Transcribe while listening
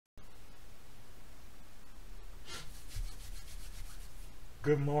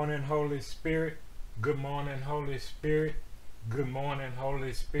Good morning, Holy Spirit. Good morning, Holy Spirit. Good morning,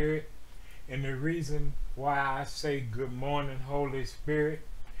 Holy Spirit. And the reason why I say good morning, Holy Spirit,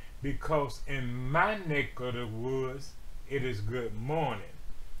 because in my neck of the woods, it is good morning.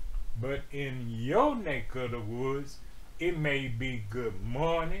 But in your neck of the woods, it may be good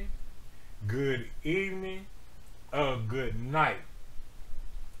morning, good evening, or good night.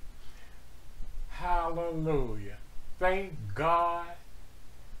 Hallelujah. Thank God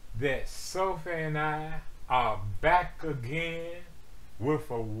that Sophie and I are back again with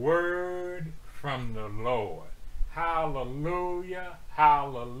a word from the Lord. Hallelujah,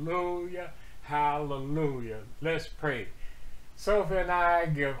 hallelujah, hallelujah. Let's pray. Sophie and I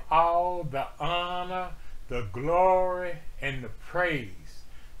give all the honor, the glory, and the praise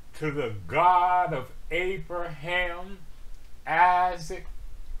to the God of Abraham, Isaac,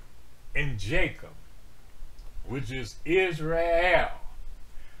 and Jacob, which is Israel.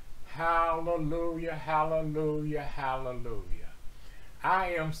 Hallelujah, hallelujah, hallelujah. I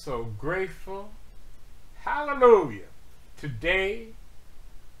am so grateful. Hallelujah. Today,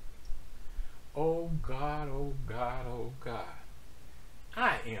 oh God, oh God, oh God,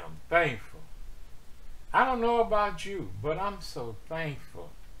 I am thankful. I don't know about you, but I'm so thankful.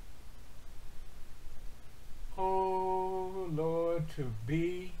 Oh Lord,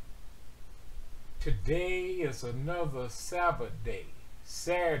 today is another Sabbath day.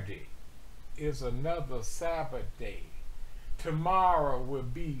 Saturday is another Sabbath day. Tomorrow will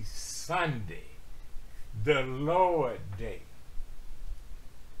be Sunday, the Lord day.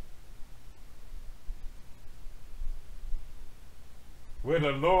 Where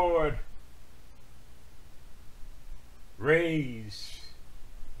the Lord raised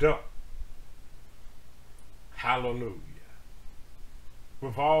up, hallelujah,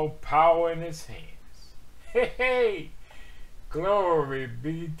 with all power in his hands. Hey, hey, glory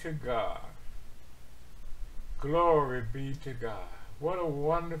be to God. Glory be to God. What a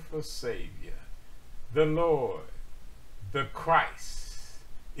wonderful Savior. The Lord, the Christ,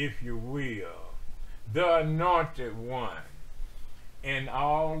 if you will, the Anointed One, and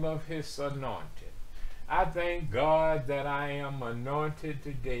all of his anointed. I thank God that I am anointed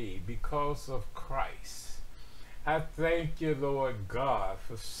today because of Christ. I thank you, Lord God,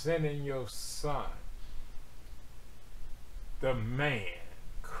 for sending your Son, the man,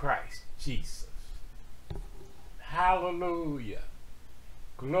 Christ Jesus. Hallelujah.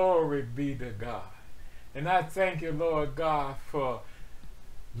 Glory be to God. And I thank you, Lord God, for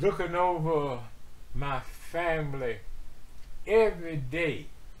looking over my family every day,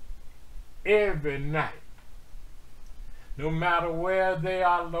 every night, no matter where they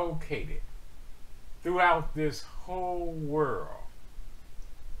are located throughout this whole world.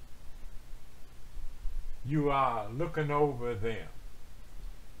 You are looking over them.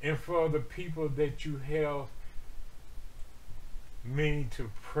 And for the people that you have me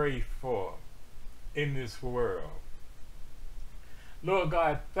to pray for in this world. Lord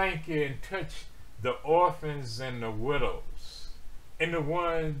God, thank you, and touch the orphans and the widows and the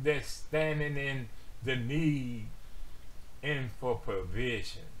ones that's standing in the need and for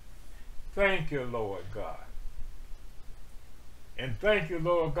provision. Thank you, Lord God. And thank you,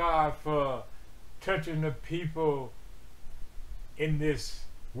 Lord God, for touching the people in this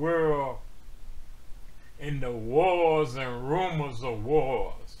world in the wars and rumors of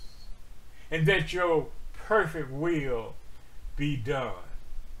wars, and that your perfect will be done.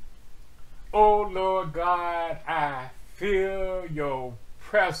 Oh Lord God, I feel your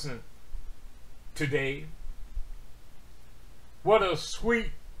presence today. What a sweet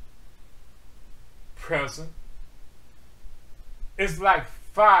presence. It's like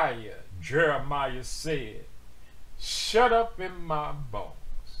fire, Jeremiah said, shut up in my bones.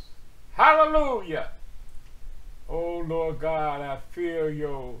 Hallelujah. Oh Lord God, I feel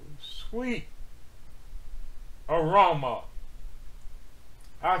your sweet aroma.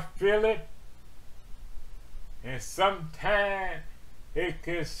 I feel it, and sometimes it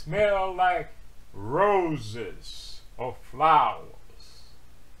can smell like roses or flowers.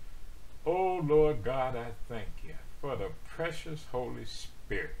 Oh Lord God, I thank you for the precious Holy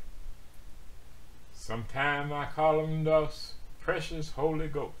Spirit. Sometimes I call him the precious Holy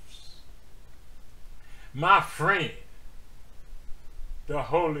Ghost. My friend, the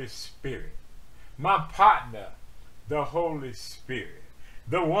Holy Spirit. My partner, the Holy Spirit.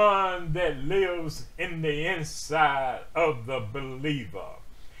 The one that lives in the inside of the believer.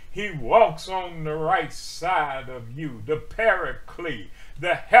 He walks on the right side of you, the paraclete,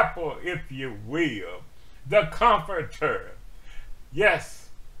 the helper, if you will, the comforter. Yes,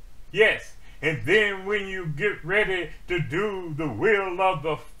 yes, And then when you get ready to do the will of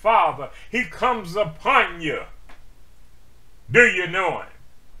the Father, he comes upon you. Do you know him?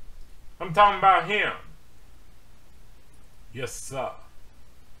 I'm talking about him. Yes, sir.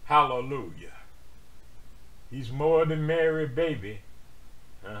 Hallelujah. He's more than Mary, baby.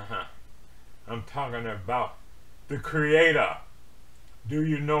 I'm talking about the Creator. Do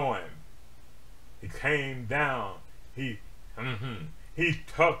you know him? He came down. He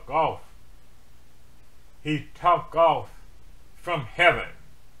took off. He took off from heaven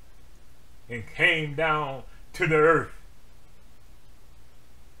and came down to the earth.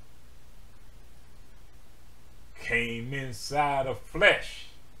 Came inside of flesh.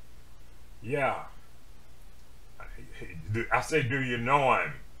 Yeah. I say, do you know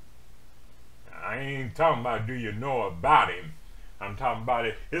him? I ain't talking about do you know about him. I'm talking about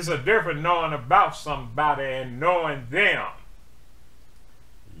it. It's a different knowing about somebody and knowing them.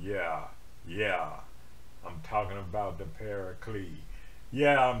 Yeah. I'm talking about the Paraclete.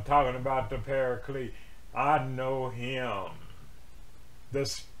 Yeah, I'm talking about the Paraclete. I know him. The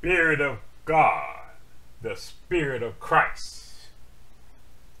Spirit of God. The Spirit of Christ.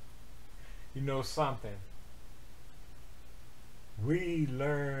 You know something? We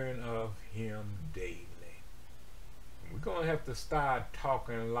learn of him daily. We're going to have to start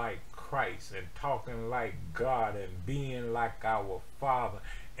talking like Christ and talking like God and being like our Father,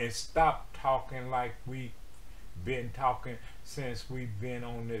 and stop talking like we've been talking since we've been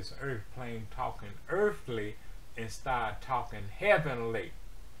on this earth plane, talking earthly, and start talking heavenly.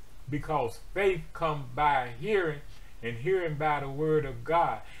 Because faith comes by hearing, and hearing by the word of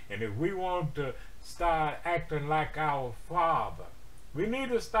God. And if we want to start acting like our Father, we need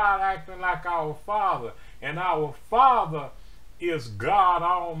to start acting like our Father. And our Father is God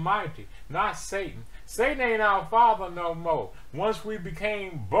Almighty, not Satan. Satan ain't our Father no more. Once we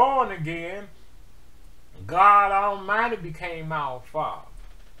became born again, God Almighty became our Father.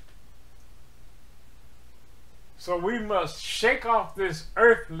 So we must shake off this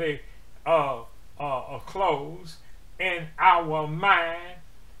earthly clothes in our mind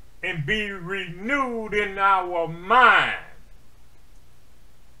and be renewed in our mind.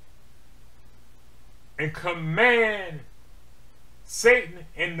 And command Satan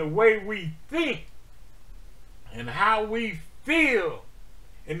in the way we think and how we feel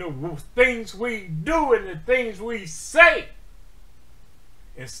and the things we do and the things we say,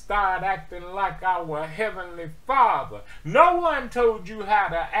 and start acting like our Heavenly Father. No one told you how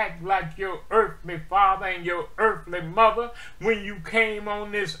to act like your earthly father and your earthly mother when you came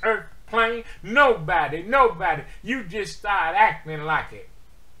on this earth plane. Nobody. You just start acting like it.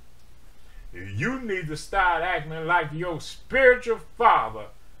 You need to start acting like your spiritual father.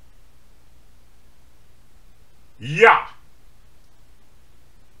 Yeah.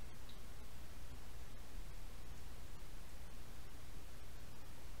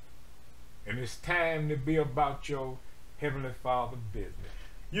 And it's time to be about your Heavenly Father business.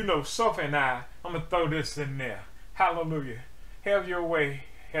 You know, Sophie and I'm going to throw this in there. Hallelujah. Have your way,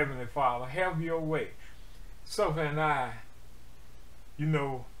 Heavenly Father. Have your way. Sophie and you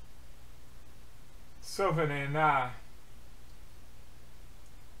know, Sophie and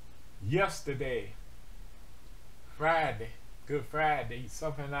yesterday, Friday, Good Friday,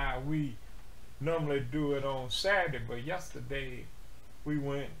 Sophie and we normally do it on Saturday, but yesterday we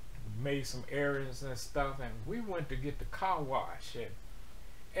went, made some errands and stuff, and we went to get the car wash. And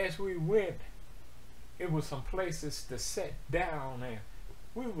as we went, it was some places to sit down, and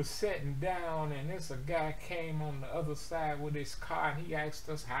we were sitting down, and there's a guy came on the other side with his car, and he asked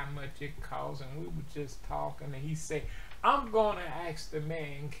us how much it cost, and we were just talking, and he said, I'm gonna ask the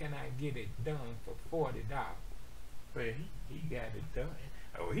man, can I get it done for $40? But he got it done.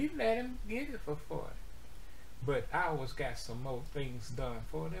 Oh, he let him get it for 40. But ours got some more things done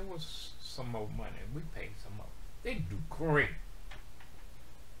for it. There was some more money. We paid some more. They do great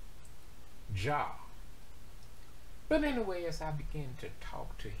job. But anyway, as I began to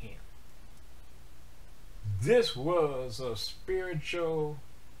talk to him, this was a spiritual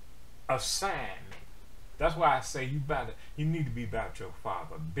assignment. That's why I say you need to be about your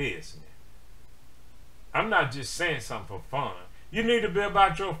Father's business. I'm not just saying something for fun. You need to be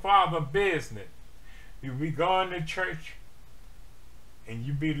about your Father's business. You be going to church and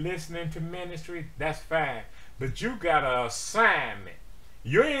you be listening to ministry, that's fine. But you got an assignment.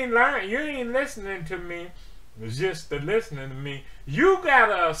 You ain't listening to me just to listening to me. You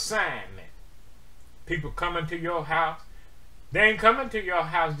got an assignment. People coming to your house, they ain't coming to your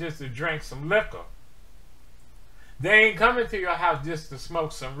house just to drink some liquor. They ain't coming to your house just to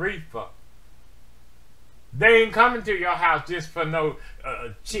smoke some reefer. They ain't coming to your house just for no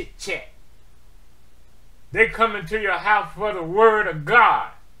chit chat. They come into your house for the word of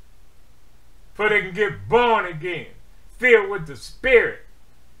God, for they can get born again, filled with the Spirit.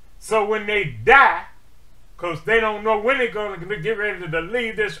 So when they die, because they don't know when they're going to get ready to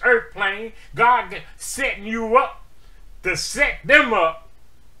leave this earth plane, God setting you up to set them up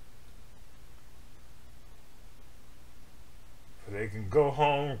so they can go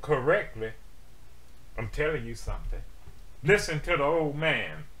home correctly. I'm telling you something. Listen to the old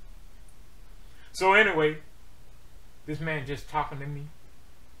man. So anyway, this man just talking to me.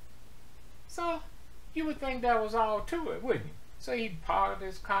 So you would think that was all to it, wouldn't you? So he parked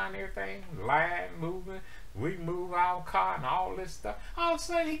his car and everything, line moving, we move our car and all this stuff. All of a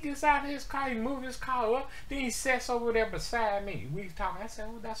sudden he gets out of his car, he moves his car up, then he sits over there beside me. We talking, I said,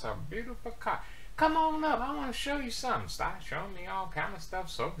 oh, that's a beautiful car. Come on up, I want to show you something. Start showing me all kind of stuff.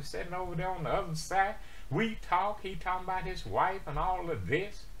 Sophie sitting over there on the other side. We talk, he talking about his wife and all of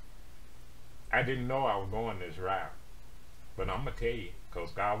this. I didn't know I was going this route. But I'm going to tell you,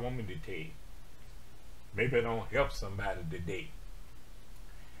 because God want me to tell you. Maybe it don't help somebody today.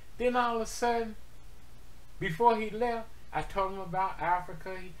 Then all of a sudden, before he left, I told him about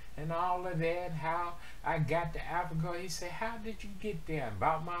Africa and all of that, and how I got to Africa. He said, how did you get there?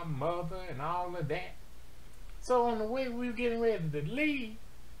 About my mother and all of that. So on the way we were getting ready to leave,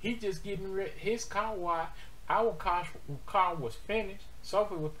 he just getting ready, his car was, our car was finished.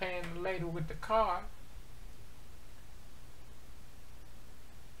 Sophie was paying the lady with the car.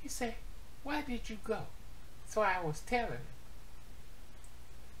 He said, why did you go? So I was telling him.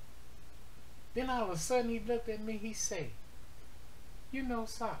 Then all of a sudden he looked at me, he said, you know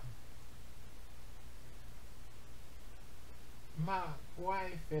something? My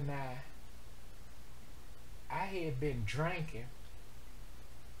wife and I had been drinking,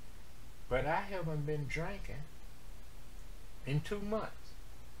 but I haven't been drinking in 2 months.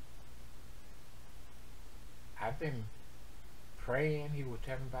 I've been praying. He was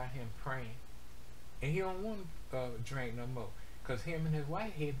telling about him praying. And he don't want to drink no more. Because him and his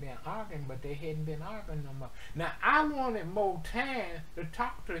wife had been arguing, but they hadn't been arguing no more. Now, I wanted more time to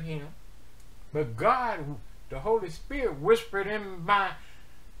talk to him. But God, the Holy Spirit, whispered in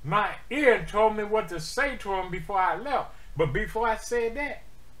my ear and told me what to say to him before I left. But before I said that,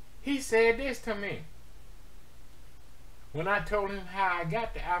 he said this to me. When I told him how I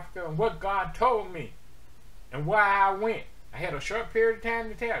got to Africa and what God told me and why I went, I had a short period of time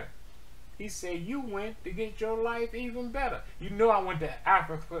to tell him. He said, you went to get your life even better. You know I went to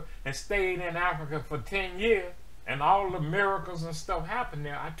Africa and stayed in Africa for 10 years and all the miracles and stuff happened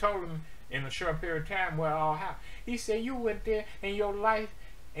there. I told him in a short period of time what all happened. He said, you went there and your life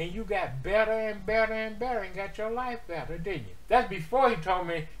and you got better and better and better and got your life better, didn't you? That's before he told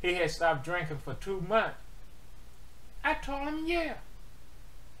me he had stopped drinking for 2 months. I told him, yeah.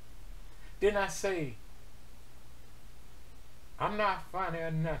 Then I say, I'm not funny or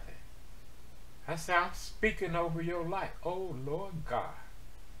nothing. I said, I'm speaking over your life. Oh, Lord God.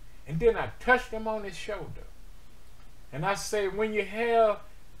 And then I touched him on his shoulder. And I say, when you have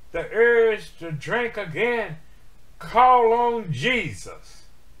the urge to drink again, call on Jesus.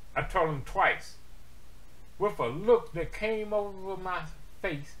 I told him twice. With a look that came over my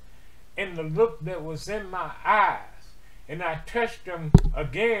face and the look that was in my eyes. And I touched him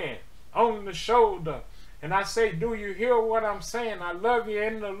again on the shoulder. And I say, do you hear what I'm saying? I love you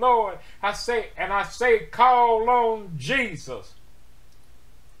in the Lord. I say, call on Jesus.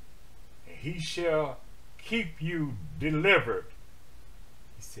 And he shall keep you delivered.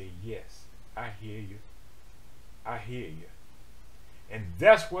 He said, yes, I hear you. I hear you. And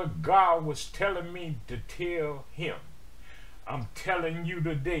that's what God was telling me to tell him. I'm telling you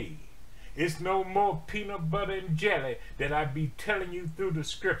today. It's no more peanut butter and jelly that I be telling you through the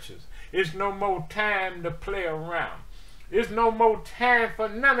scriptures. It's no more time to play around. It's no more time for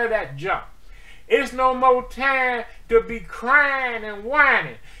none of that junk. It's no more time to be crying and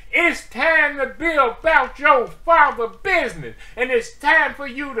whining. It's time to be about your Father's business. And it's time for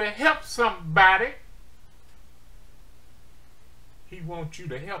you to help somebody. He wants you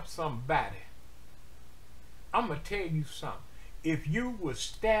to help somebody. I'm going to tell you something. If you would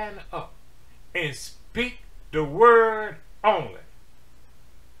stand up and speak the word only,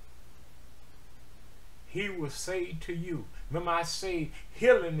 he will say to you, remember I say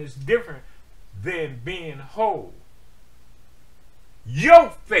healing is different than being whole.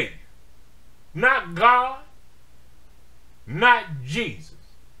 Your faith, not God, not Jesus,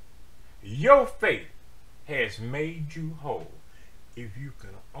 your faith has made you whole. If you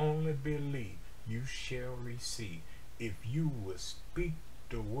can only believe, you shall receive. If you will speak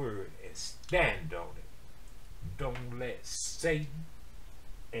the word and stand on it, don't let Satan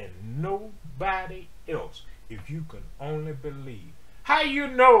and nobody nobody else if you can only believe. How you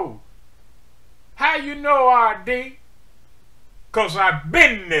know? How you know, RD? Because I've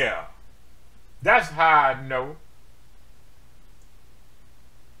been there. That's how I know.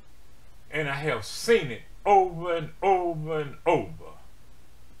 And I have seen it over and over and over.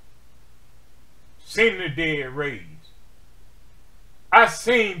 Seen the dead raised. I've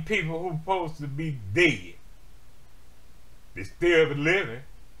seen people who supposed to be dead. They still living.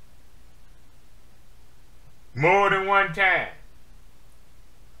 More than one time.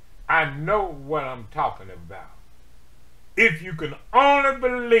 I know what I'm talking about. If you can only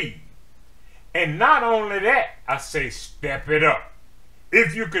believe. And not only that, I say step it up.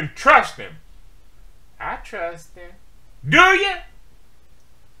 If you can trust him. I trust him. Do you?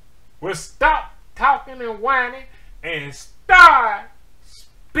 Well, stop talking and whining and start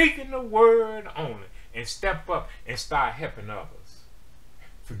speaking the word only. And step up and start helping others.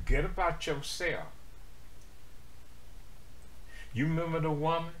 Forget about yourself. You remember the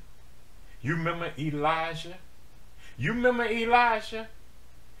woman? You remember Elijah? You remember Elijah?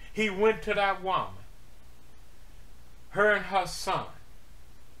 He went to that woman, her and her son.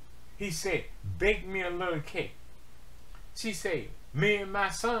 He said, bake me a little cake. She said, me and my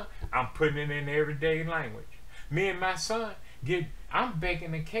son, I'm putting it in everyday language. Me and my son, I'm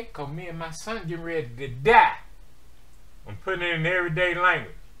baking a cake because me and my son getting ready to die. I'm putting it in everyday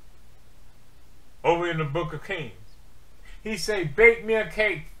language. Over in the book of Kings. He said, bake me a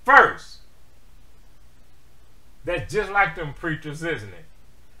cake first. That's just like them preachers, isn't it?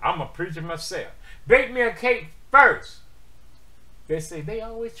 I'm a preacher myself. Bake me a cake first. They say they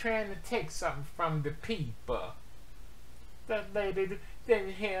always trying to take something from the people. That lady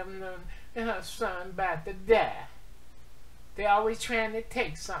didn't have none, and her son about to die. They always trying to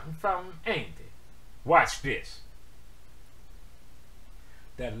take something from him, ain't they? Watch this.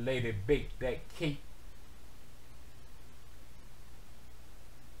 That lady baked that cake.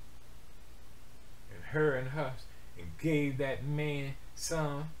 And her and her, and gave that man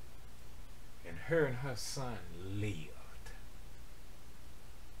son, and her and her son lived.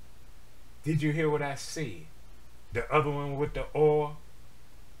 Did you hear what I said? The other one with the oil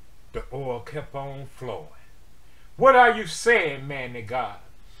kept on flowing. What are you saying, man of God?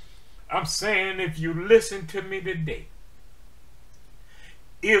 I'm saying if you listen to me today,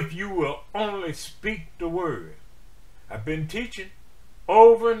 if you will only speak the word, I've been teaching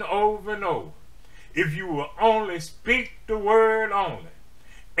over and over and over. If you will only speak the word only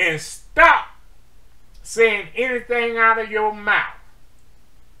and stop saying anything out of your mouth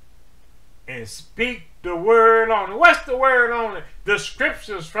and speak the word only. What's the word only? The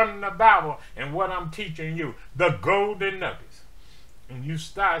scriptures from the Bible and what I'm teaching you. The golden nuggets. And you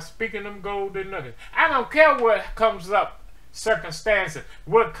start speaking them golden nuggets. I don't care what comes up, circumstances,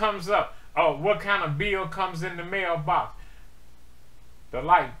 what comes up, or what kind of bill comes in the mailbox. The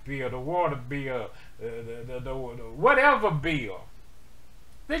light bill, the water bill, the whatever bill.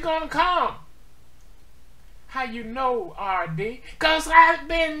 They're going to come. How you know, RD? Because I've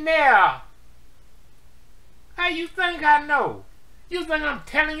been there. How you think I know? You think I'm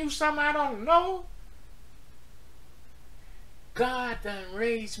telling you something I don't know? God done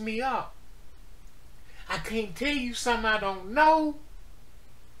raised me up. I can't tell you something I don't know.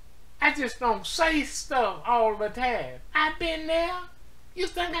 I just don't say stuff all the time. I've been there. You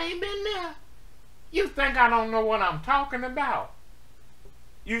think I ain't been there? You think I don't know what I'm talking about?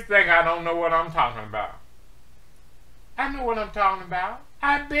 You think I don't know what I'm talking about? I know what I'm talking about.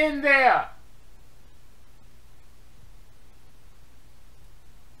 I've been there.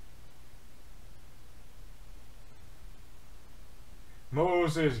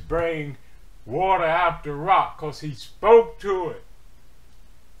 Moses bring water out the rock because he spoke to it.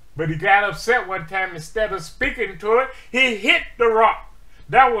 But he got upset one time. Instead of speaking to it, he hit the rock.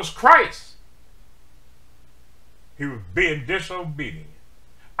 That was Christ. He was being disobedient.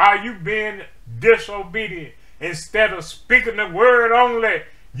 Are you being disobedient? Instead of speaking the word only,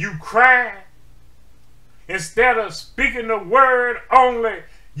 you cry. Instead of speaking the word only,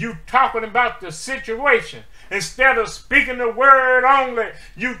 you talking about the situation. Instead of speaking the word only,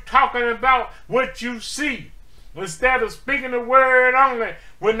 you talking about what you see. Instead of speaking the word only,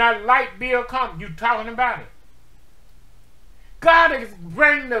 when that light bill comes, you talking about it. God is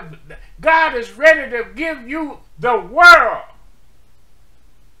ready to give you the world.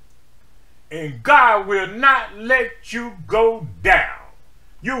 And God will not let you go down.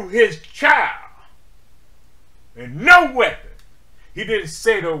 You his child. And no weapon. He didn't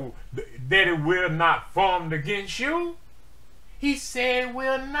say that it will not formed against you. He said it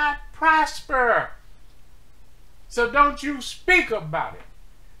will not prosper. So don't you speak about it.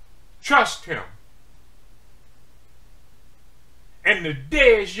 Trust him. And the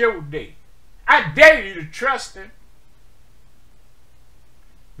day is your day. I dare you to trust him.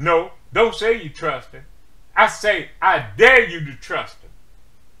 No, don't say you trust him. I say, I dare you to trust him.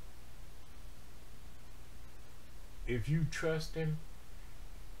 If you trust him,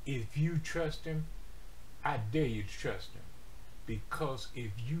 I dare you to trust him. Because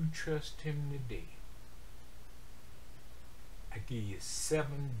if you trust him today, I give you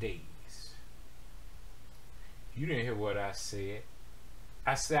 7 days. You didn't hear what I said.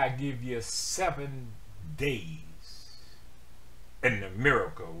 I said I give you 7 days and the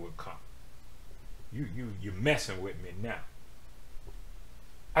miracle will come. You're messing with me now.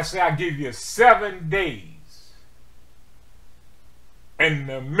 I said I give you 7 days and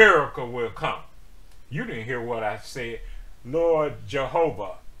the miracle will come. You didn't hear what I said. Lord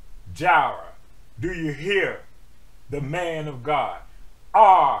Jehovah Jireh, do you hear the man of God?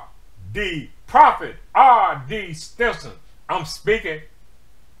 R.D. Prophet R.D. Stinson. I'm speaking.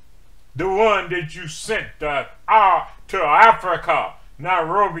 The one that you sent to Africa,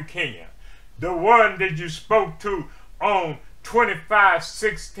 Nairobi, Kenya. The one that you spoke to on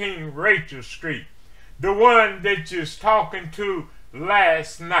 2516 Rachel Street. The one that you're talking to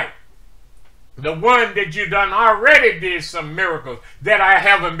last night. The one that you done already did some miracles that I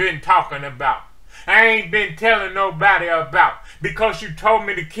haven't been talking about. I ain't been telling nobody about because you told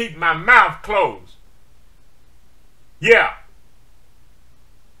me to keep my mouth closed. Yeah.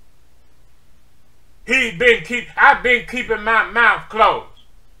 I've been keeping my mouth closed.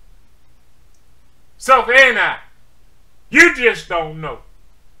 So you just don't know.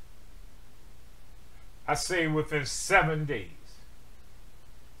 I say within 7 days.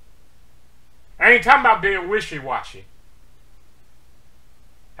 I ain't talking about being wishy-washy.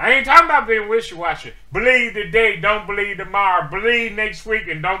 I ain't talking about being wishy-washy. Believe today, don't believe tomorrow. Believe next week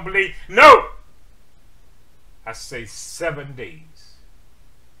and don't believe. No! I say 7 days.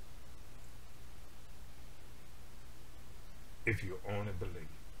 If you only believe.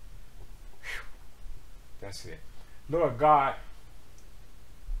 Whew. That's it. Lord God,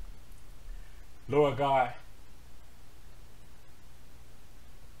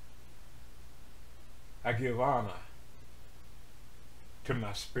 I give honor to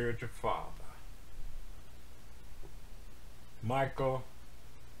my spiritual father, Michael,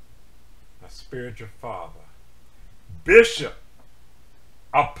 my spiritual father, Bishop,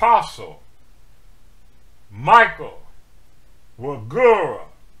 Apostle, Michael Wagura,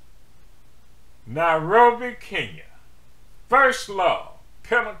 Nairobi, Kenya, First Love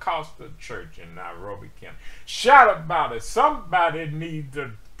Pentecostal Church in Nairobi, Kenya. Shout about it. Somebody needs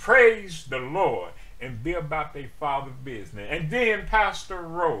to praise the Lord and be about their father's business. And then Pastor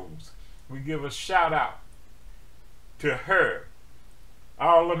Rose, we give a shout out to her.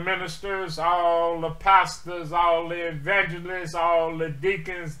 All the ministers, all the pastors, all the evangelists, all the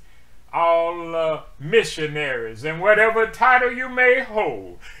deacons, all the missionaries, and whatever title you may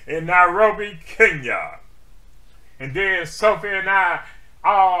hold in Nairobi, Kenya. And then Sophie and I,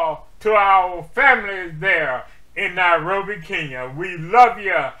 all to our families there in Nairobi, Kenya. We love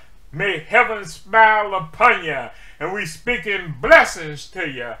you. May heaven smile upon you. And we speaking blessings to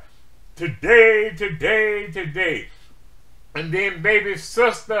you today, today, today. And then baby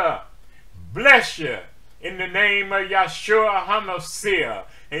sister, bless you in the name of Yeshua HaMashiach.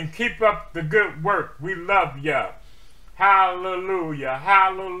 And keep up the good work. We love you. Hallelujah,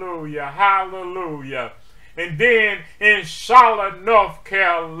 hallelujah, hallelujah. And then in Charlotte, North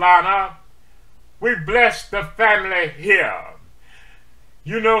Carolina, we bless the family here.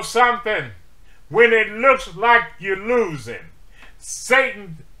 You know something? When it looks like you're losing,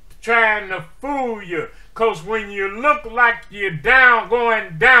 Satan trying to fool you. Because when you look like you're down,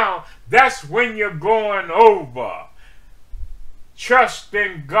 going down, that's when you're going over. Trust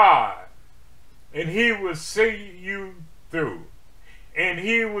in God, and he will see you through. And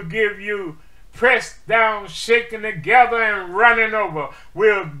he will give you pressed down, shaken together, and running over.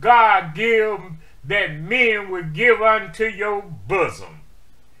 Will God give that men will give unto your bosom?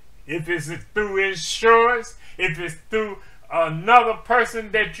 If it's through insurance, if it's through another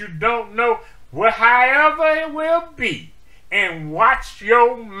person that you don't know, well, however it will be, and watch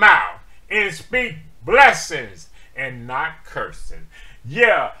your mouth and speak blessings and not cursing.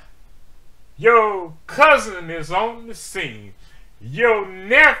 Yeah, your cousin is on the scene. Your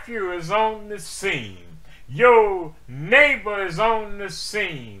nephew is on the scene. Your neighbor is on the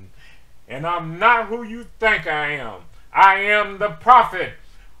scene. And I'm not who you think I am. I am the prophet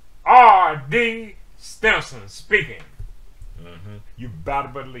R.D. Stinson speaking. You better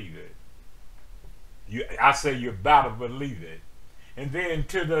believe it. I say you better believe it. and then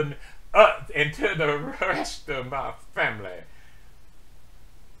to the rest of my family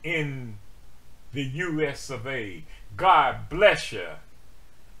in the U.S. of A. God bless you.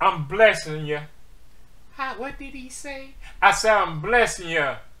 I'm blessing you. What did he say? I said I'm blessing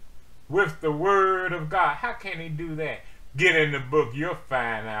you with the word of God. How can he do that? Get in the book, you'll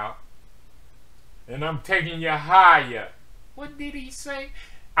find out. And I'm taking you higher. What did he say?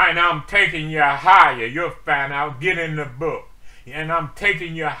 And I'm taking you higher. You'll find out. Get in the book. And I'm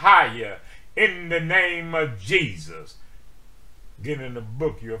taking you higher in the name of Jesus. Get in the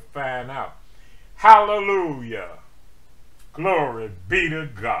book, you'll find out. Hallelujah. Glory be to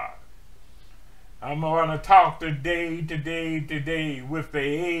God. I'm going to talk today with the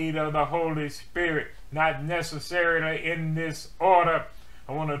aid of the Holy Spirit, not necessarily in this order.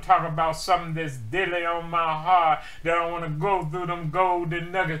 I want to talk about something that's daily on my heart, that I want to go through them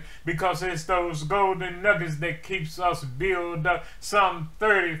golden nuggets, because it's those golden nuggets that keeps us built up, some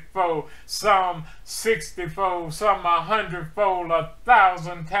 30-fold, some 60-fold, some 100-fold,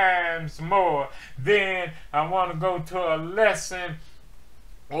 1,000 times more. Then I want to go to a lesson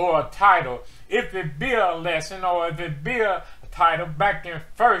or a title. If it be a lesson or if it be a title, back in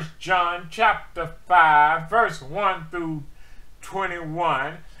 1 John chapter 5, verse 1 through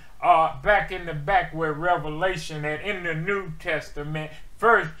 21, back in the back where Revelation and in the New Testament,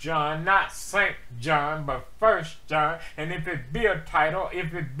 1 John, not St. John, but 1 John. And if it be a title,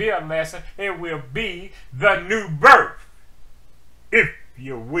 if it be a lesson, it will be the new birth, if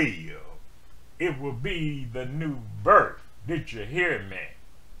you will. It will be the new birth. Did you hear me?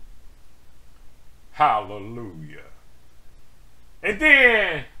 Hallelujah. And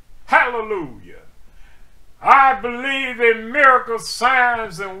then, hallelujah, I believe in miracles,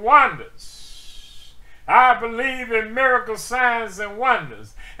 signs, and wonders. I believe in miracles, signs, and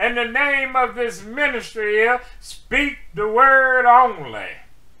wonders. And the name of this ministry is Speak the Word Only.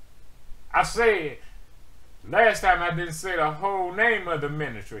 I said, last time I didn't say the whole name of the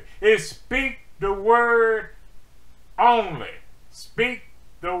ministry. It's Speak the Word Only. Speak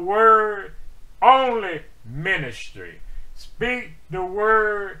the Word Only Ministry. Speak the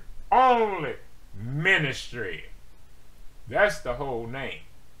Word Only Ministry. That's the whole name.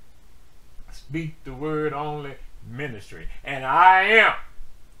 Speak the Word Only Ministry. And I am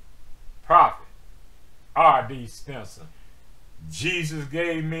Prophet R.D. Stinson. Jesus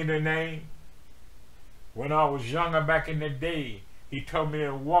gave me the name. When I was younger back in the day, he told me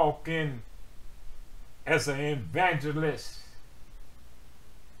to walk in as an evangelist.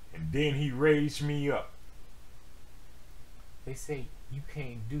 And then he raised me up. They say you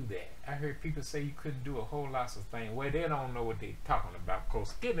can't do that. I heard people say you couldn't do a whole lot of things. Well, they don't know what they're talking about.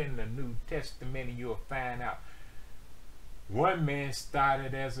 Because get in the New Testament and you'll find out. One man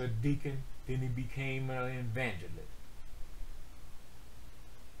started as a deacon, then he became an evangelist.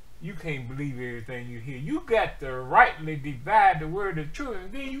 You can't believe everything you hear. You got to rightly divide the word of truth,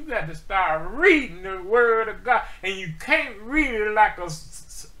 and then you got to start reading the word of God. And you can't read it like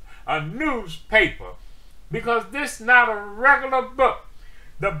a newspaper, because this is not a regular book.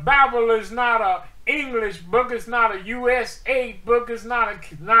 The Bible is not an English book. It's not a USA book. It's not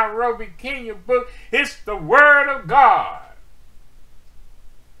a Nairobi, Kenya book. It's the Word of God.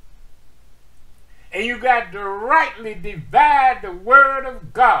 And you got to rightly divide the Word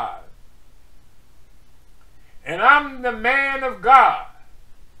of God. And I'm the man of God.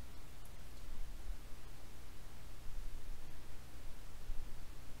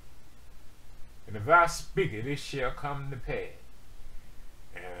 And if I speak it, it shall come to pass.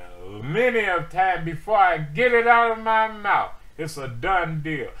 And many a time before I get it out of my mouth, it's a done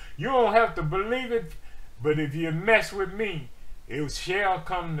deal. You don't have to believe it, but if you mess with me, it shall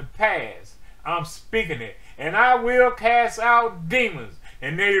come to pass. I'm speaking it. And I will cast out demons.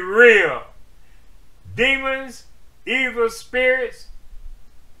 And they real. Demons, evil spirits.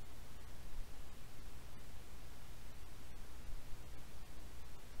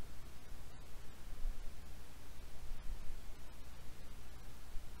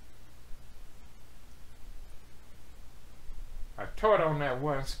 I taught on that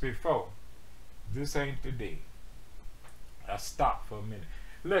once before. This ain't the day. I stopped for a minute.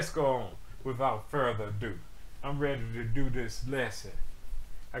 Let's go on. Without further ado, I'm ready to do this lesson.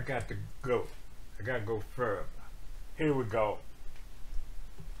 I got to go. I got to go further. Here we go.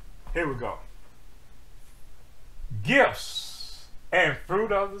 Here we go. Gifts and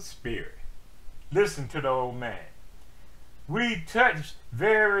fruit of the Spirit. Listen to the old man. We touched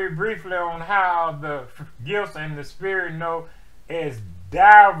very briefly on how the gifts and the Spirit know as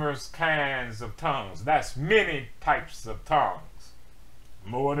diverse kinds of tongues. That's many types of tongues.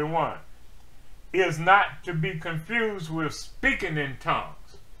 More than one. is not to be confused with speaking in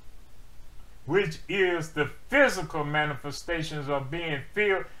tongues, which is the physical manifestations of being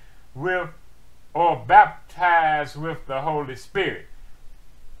filled with or baptized with the Holy Spirit.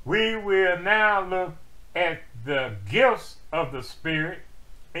 We will now look at the gifts of the Spirit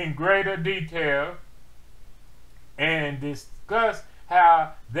in greater detail and discuss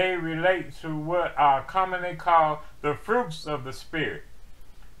how they relate to what are commonly called the fruits of the Spirit.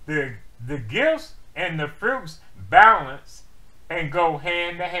 The gifts and the fruits balance and go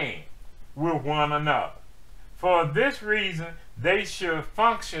hand to hand with one another. For this reason, they should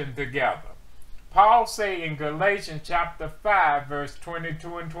function together. Paul say in Galatians chapter 5, verse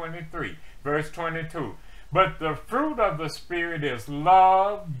 22 and 23, verse 22, but the fruit of the Spirit is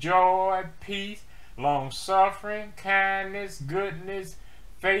love, joy, peace, long-suffering, kindness, goodness,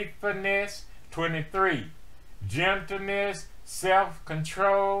 faithfulness, 23, gentleness,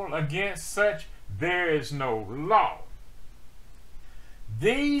 self-control. Against such there is no law.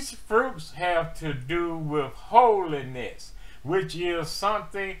 These fruits have to do with holiness, which is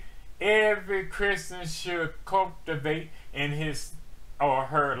something every Christian should cultivate in his or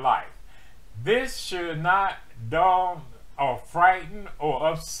her life. This should not dull or frighten or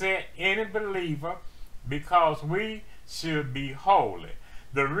upset any believer, because we should be holy.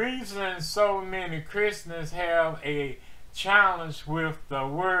 The reason so many Christians have a challenge with the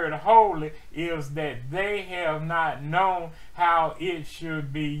word holy is that they have not known how it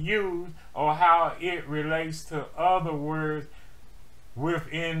should be used or how it relates to other words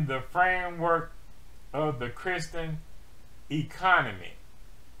within the framework of the Christian economy.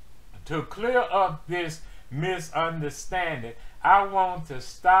 To clear up this misunderstanding, I want to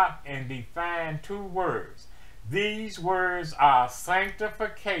stop and define two words. These words are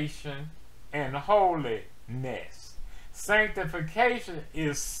sanctification and holiness. Sanctification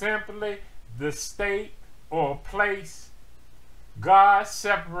is simply the state or place God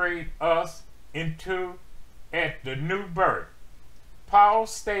separates us into at the new birth. Paul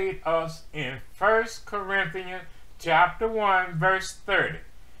stated us in 1 Corinthians chapter 1, verse 30.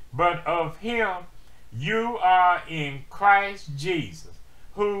 But of him you are in Christ Jesus,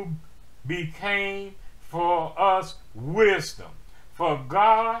 who became for us wisdom, for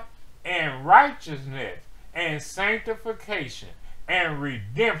God, and righteousness, and sanctification, and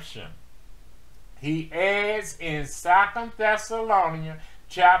redemption. He adds in 2 Thessalonians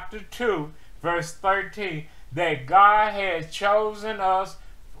chapter 2, verse 13, that God has chosen us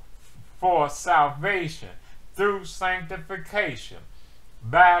for salvation through sanctification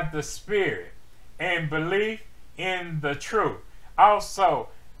by the Spirit and belief in the truth. Also,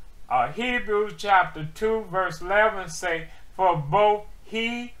 Hebrews chapter 2 verse 11 say, for both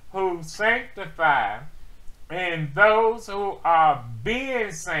he who sanctified and those who are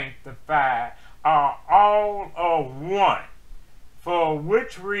being sanctified are all of one, for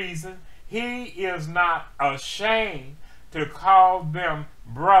which reason he is not ashamed to call them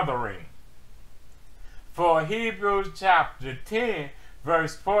brethren. For Hebrews chapter 10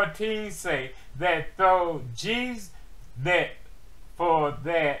 verse 14 say that though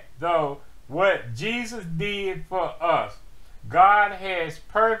what Jesus did for us, God has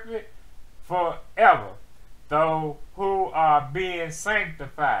perfect forever, those who are being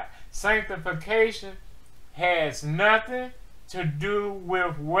sanctified. Sanctification has nothing to do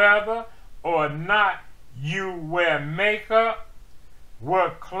with whether or not you wear makeup,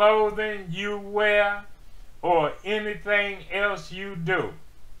 what clothing you wear, or anything else you do.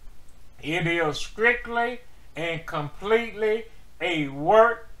 It is strictly and completely a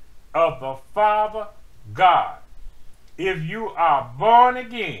work of the Father God. If you are born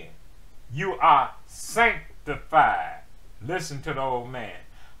again, you are sanctified. Listen to the old man.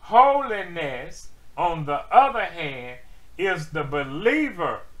 Holiness, on the other hand, is the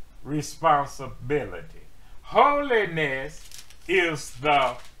believer responsibility. Holiness is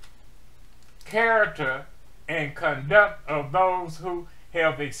the character and conduct of those who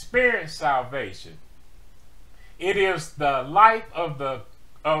have experienced salvation. It is the life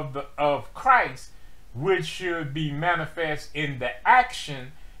of Christ which should be manifest in the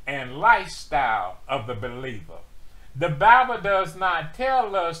action and lifestyle of the believer. The Bible does not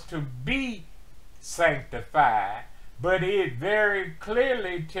tell us to be sanctified, but it very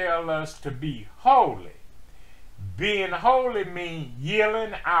clearly tells us to be holy. Being holy means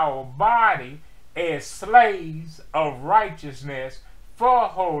yielding our body as slaves of righteousness for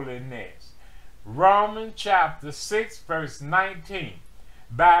holiness. Romans chapter 6 verse 19.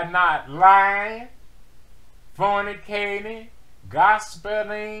 By not lying, fornicating,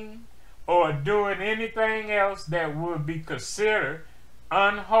 gospeling, or doing anything else that would be considered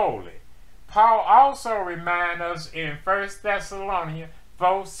unholy. Paul also reminds us in 1 Thessalonians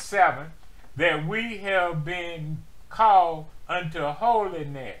 4:7 that we have been called unto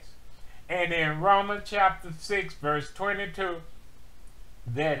holiness. And in Romans chapter 6 verse 22,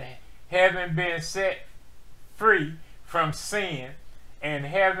 that having been set free from sin and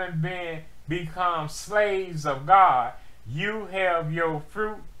having become slaves of God, you have your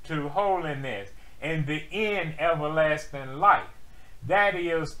fruit to holiness and the end everlasting life. That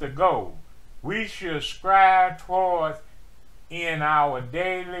is the goal we should strive towards in our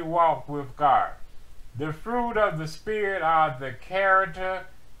daily walk with God. The fruit of the Spirit are the character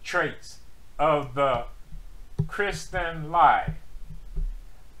traits of the Christian life,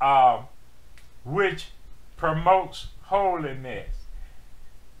 which promotes holiness.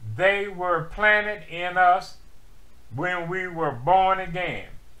 They were planted in us when we were born again,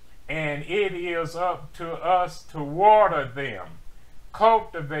 and it is up to us to water them,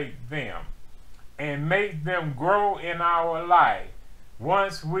 cultivate them, and make them grow in our life.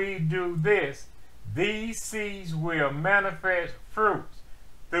 Once we do this, these seeds will manifest fruits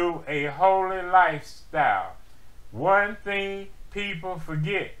through a holy lifestyle. One thing people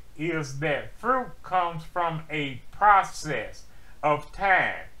forget is that fruit comes from a process of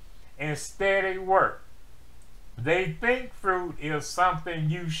time and steady work. They think fruit is something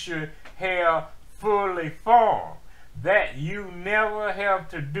you should have fully formed, that you never have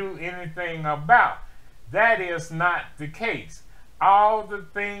to do anything about. That is not the case. All the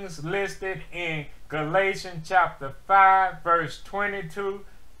things listed in Galatians chapter 5 verse 22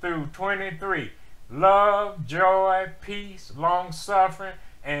 through 23, love, joy, peace, long-suffering,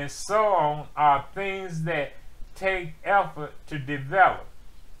 and so on, are things that take effort to develop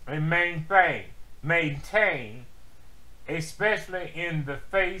and maintain, especially in the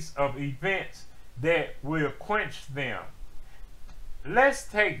face of events that will quench them. Let's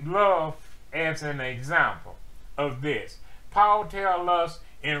take love as an example of this. Paul tells us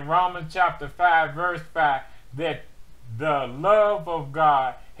in Romans chapter 5 verse 5 that the love of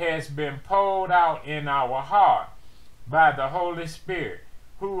God has been poured out in our heart by the Holy Spirit,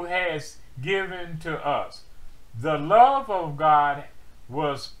 who has given to us. The love of God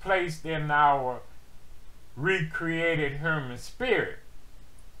was placed in our recreated human spirit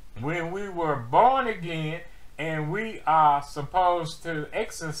when we were born again, and we are supposed to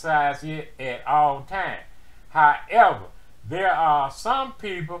exercise it at all times. However, there are some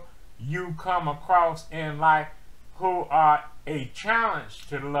people you come across in life who are a challenge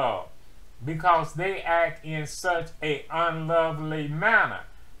to love because they act in such an unlovely manner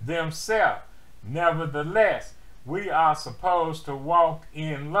themselves. Nevertheless, we are supposed to walk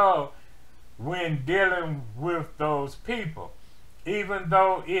in love when dealing with those people, even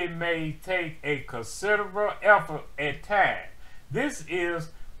though it may take a considerable effort at times. This is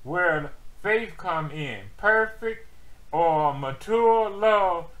where faith comes in. Perfect or mature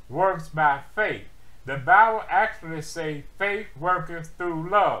love works by faith. The Bible actually says faith worketh through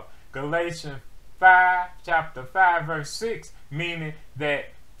love. Galatians chapter 5 verse 6, meaning that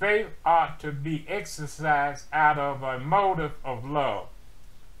faith ought to be exercised out of a motive of love.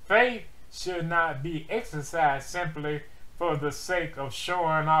 Faith should not be exercised simply for the sake of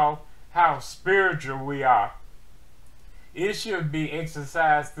showing off how spiritual we are. It should be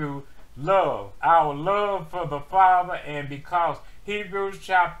exercised through love, our love for the Father, and because Hebrews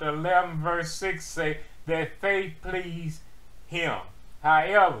chapter 11 verse 6 say that faith pleased him.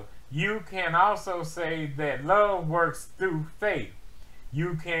 However, you can also say that love works through faith.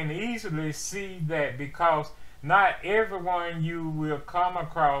 You can easily see that because not everyone you will come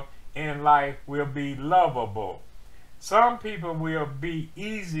across in life will be lovable. Some people will be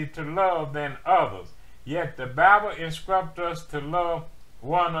easy to love than others, yet the Bible instructs us to love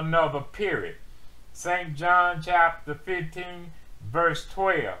one another, period. St. John chapter 15 verse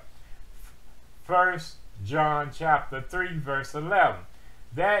 12, 1 John chapter 3 verse 11.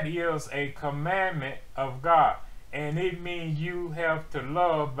 That is a commandment of God, and it means you have to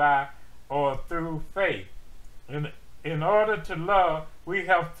love by or through faith. In order to love, we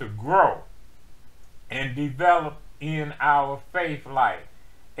have to grow and develop in our faith life.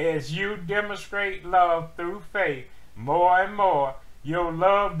 As you demonstrate love through faith more and more, your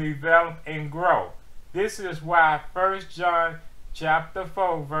love develop and grow. This is why 1 John chapter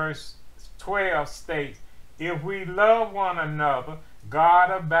 4 verse 12 states, if we love one another, God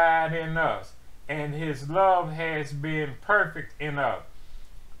abide in us, and his love has been perfect in us.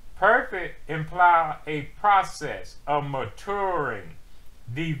 Perfect implies a process of maturing,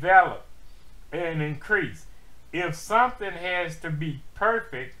 develop, and increase. If something has to be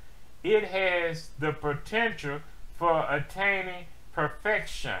perfect, it has the potential for attaining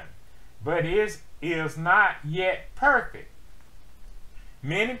perfection. but it is not yet perfect.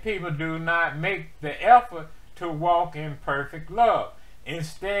 Many people do not make the effort to walk in perfect love.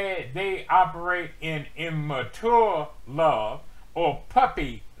 Instead, they operate in immature love or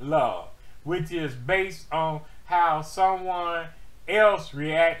puppy love, which is based on how someone else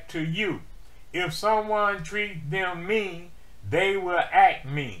reacts to you. If someone treats them mean, they will act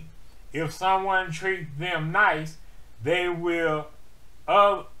mean. If someone treats them nice, they will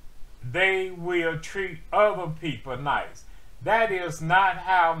treat other people nice. That is not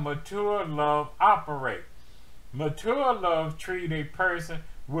how mature love operates. Mature love treats a person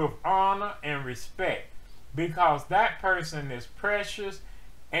with honor and respect because that person is precious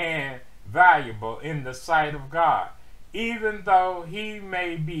and valuable in the sight of God, even though he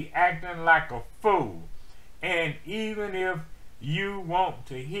may be acting like a fool, and even if you want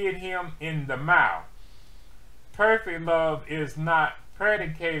to hit him in the mouth. Perfect love is not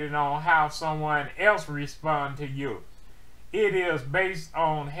predicated on how someone else responds to you. It is based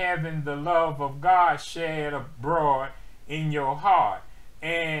on having the love of God shed abroad in your heart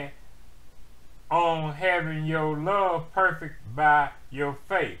and on having your love perfect by your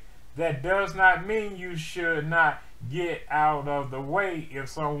faith. That does not mean you should not get out of the way if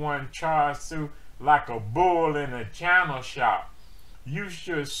someone charges through like a bull in a china shop. You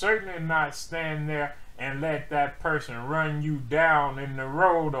should certainly not stand there and let that person run you down in the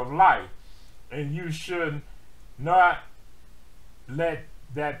road of life. And you should not let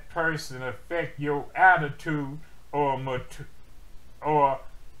that person affect your attitude or mature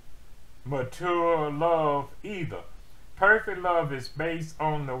love either. Perfect love is based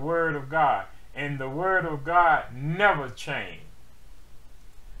on the Word of God, and the Word of God never changes.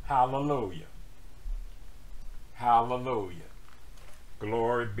 Hallelujah. Hallelujah.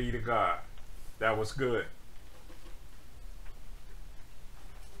 Glory be to God. That was good.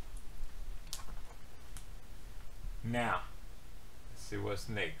 Now, let's see what's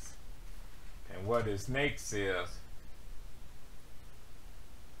next. And what is next is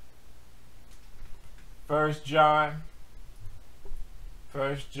 1 John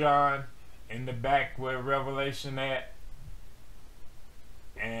in the back where Revelation at,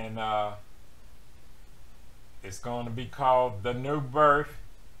 and it's going to be called the new birth,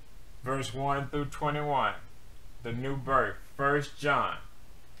 verse 1 through 21. The new birth, 1 John,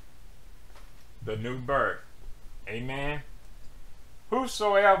 the new birth. Amen.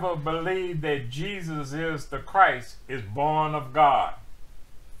 Whosoever believes that Jesus is the Christ is born of God.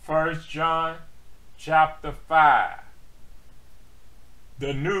 1 John chapter 5.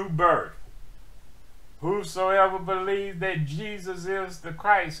 The new birth. Whosoever believes that Jesus is the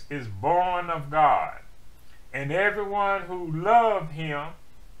Christ is born of God. And everyone who loved him,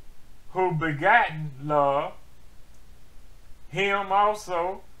 who begotten love, him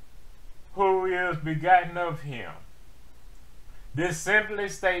also who is begotten of him. This simply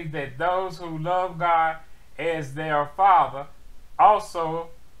states that those who love God as their Father also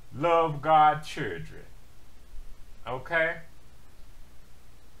love God's children. Okay?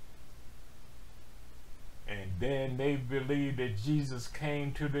 And then they believe that Jesus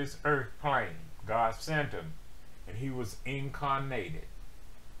came to this earth plane. God sent him, and he was incarnated,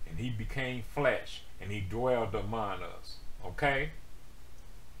 and he became flesh, and he dwelled among us. Okay?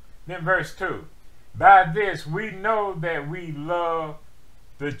 Then verse 2. By this we know that we love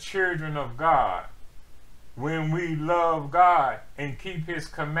the children of God, when we love God and keep his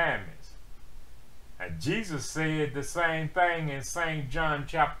commandments. And Jesus said the same thing in St. John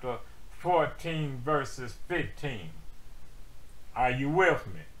chapter 14 verses 15. Are you with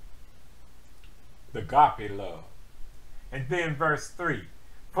me? The agape love. And then verse 3.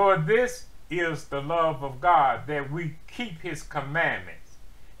 For this is the love of God, that we keep his commandments,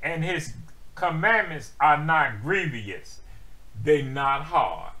 and his commandments are not grievous. They're not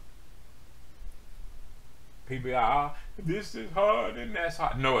hard. People are, this is hard and that's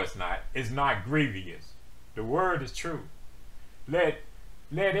hard. No, it's not. It's not grievous. The word is true. Let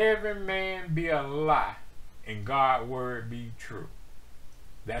every man be a lie and God's word be true.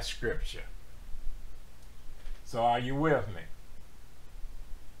 That's scripture. So are you with me?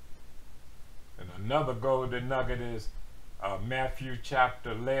 And another golden nugget is Matthew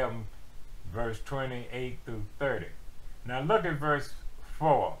chapter 11 verse 28 through 30. Now look at verse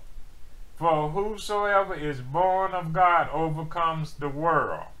 4. For whosoever is born of God overcomes the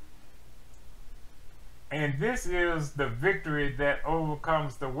world. And this is the victory that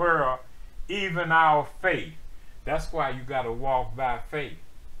overcomes the world, even our faith. That's why you got to walk by faith.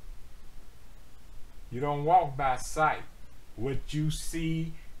 You don't walk by sight. What you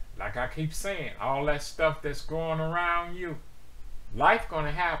see, like I keep saying, all that stuff that's going around you, life going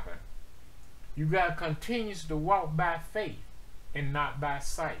to happen. You got to continue to walk by faith and not by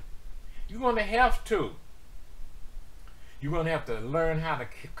sight. You're going to have to. You're going to have to learn how to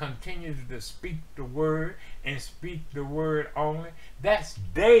continue to speak the word and speak the word only. That's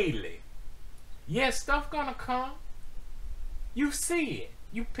daily. Yes, stuff going to come. You see it.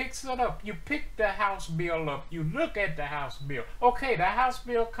 You pick it up. You pick the house bill up. You look at the house bill. Okay, the house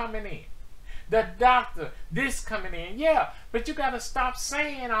bill coming in. The doctor, this coming in. Yeah, but you got to stop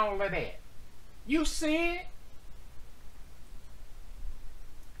saying all of that. You see it.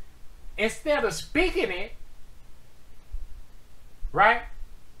 Instead of speaking it, right?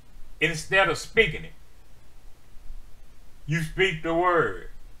 Instead of speaking it, you speak the word.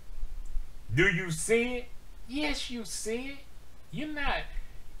 Do you see it? Yes, you see it. You're not,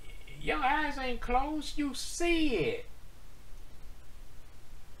 your eyes ain't closed. You see it.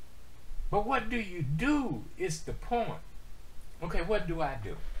 But what do you do is the point. Okay, what do?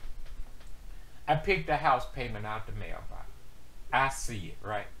 I pick the house payment out the mailbox. I see it,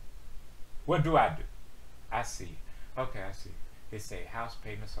 right? What do? I see it. Okay, I see it. They say house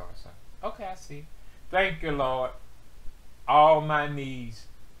payments or something. Okay, I see it. Thank you, Lord. All my needs,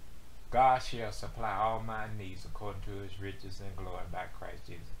 God shall supply all my needs according to his riches and glory by Christ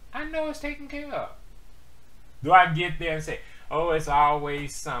Jesus. I know it's taken care of. Do I get there and say, oh, it's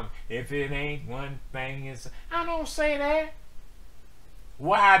always something. If it ain't one thing, it's... I don't say that.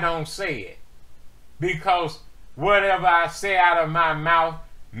 Why I don't say it? Because whatever I say out of my mouth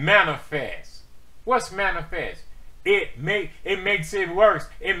manifests. What's manifest? It makes it worse.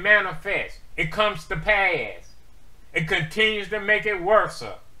 It manifests. It comes to pass. It continues to make it worse.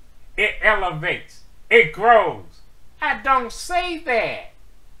 It elevates. It grows. I don't say that.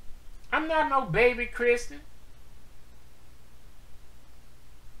 I'm not no baby Christian.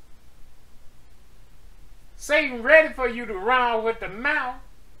 Satan ready for you to run out with the mouth.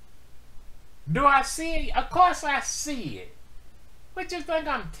 Do I see it? Of course I see it. What you think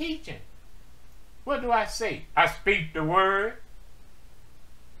I'm teaching? What do I say? I speak the word.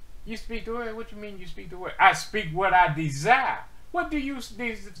 You speak the word? What you mean you speak the word? I speak what I desire. What do you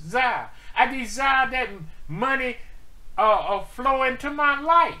desire? I desire that money flow into my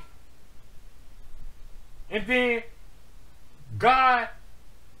life. And then God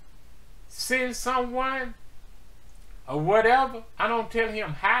sends someone or whatever. I don't tell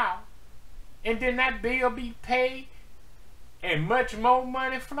him how. And then that bill be paid and much more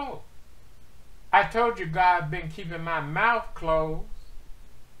money flow. I told you God been keeping my mouth closed.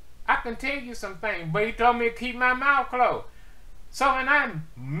 I can tell you some things, but he told me to keep my mouth closed. So, and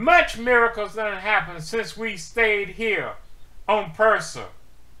much miracles done happened since we stayed here on Purser.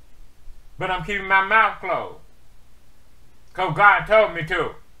 But I'm keeping my mouth closed. Because God told me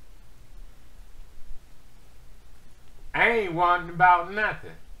to. I ain't wanting about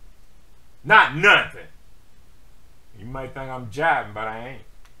nothing. Not nothing. You might think I'm jiving, but I ain't.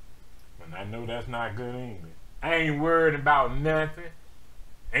 And I know that's not good English. I ain't worried about nothing.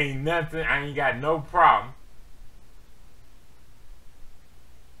 Ain't nothing. I ain't got no problem.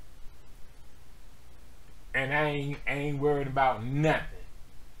 And I ain't worried about nothing.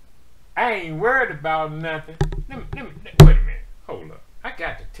 I ain't worried about nothing. Let me, wait a minute. Hold up. I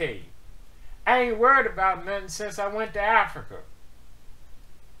got to tell you. I ain't worried about nothing since I went to Africa.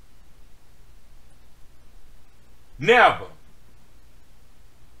 Never.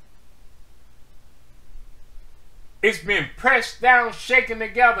 It's been pressed down, shaken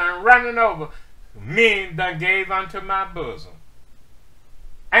together, and running over. Men done gave unto my bosom.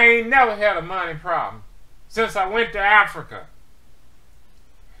 I ain't never had a money problem since I went to Africa.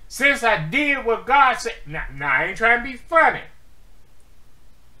 Since I did what God said. Now I ain't trying to be funny.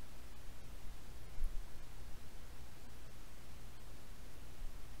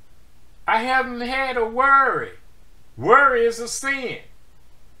 I haven't had a worry. Worry is a sin.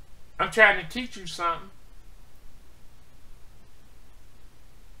 I'm trying to teach you something.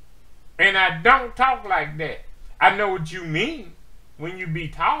 And I don't talk like that. I know what you mean when you be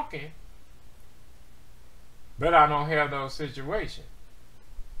talking. But I don't have those situations.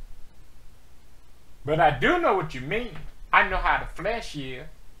 But I do know what you mean. I know how the flesh is.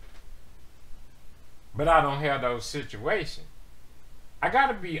 But I don't have those situations. I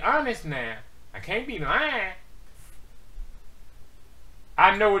gotta be honest now. I can't be lying.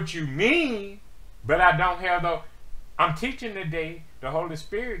 I know what you mean, but I don't have those. I'm teaching today. The Holy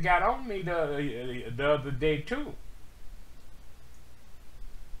Spirit got on me the other day too.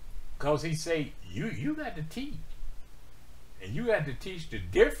 Because he say, you got to teach. And you got to teach the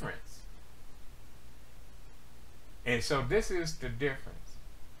difference. And so this is the difference.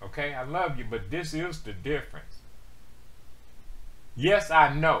 Okay, I love you, but this is the difference. Yes,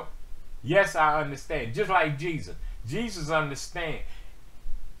 I know Yes, I understand. Just like Jesus. Jesus understand.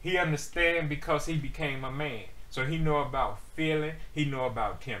 He understand because he became a man. So he know about feeling. He know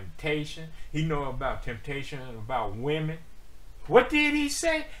about temptation. He know about temptation about women. What did he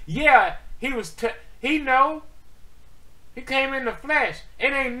say? Yeah, he know. He came in the flesh.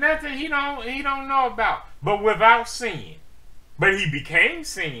 It ain't nothing he don't know about. But without sin. But he became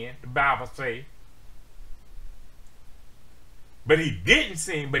sin, the Bible say. But he didn't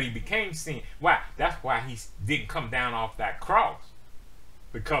sin, but he became sin. Why? That's why he didn't come down off that cross.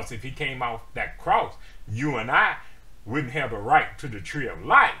 Because if he came off that cross, you and I wouldn't have the right to the tree of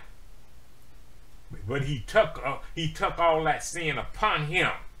life. But he took all that sin upon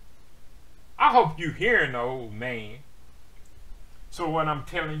him. I hope you hearing the old man. So what I'm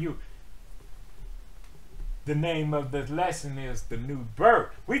telling you, the name of this lesson is the new birth.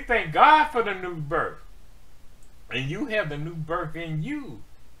 We thank God for the new birth. And you have the new birth in you.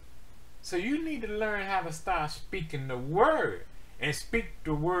 So you need to learn how to start speaking the word. And speak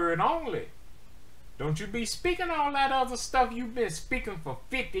the word only. Don't you be speaking all that other stuff you've been speaking for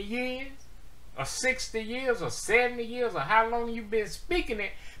 50 years. Or 60 years or 70 years or how long you've been speaking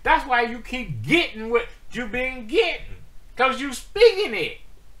it. That's why you keep getting what you've been getting. Because you speaking it.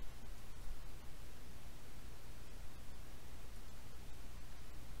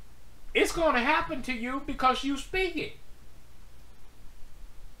 It's going to happen to you because you speak it.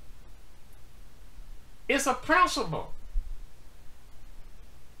 It's a principle.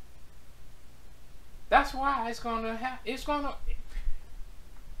 That's why it's going to happen.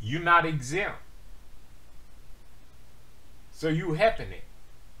 You're not exempt. So you helping it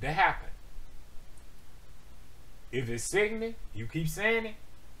to happen. If it's sickness, you keep saying it,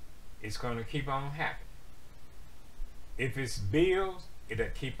 it's going to keep on happening. If it's bills, it'll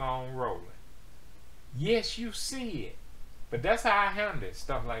keep on rolling. Yes, you see it. But that's how I handle it,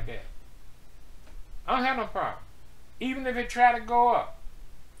 stuff like that. I don't have no problem. Even if it try to go up,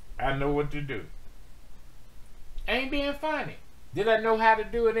 I know what to do. I ain't being funny. Did I know how to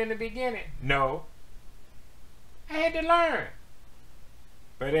do it in the beginning? No. I had to learn.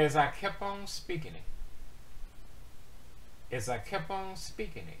 But as I kept on speaking it, that's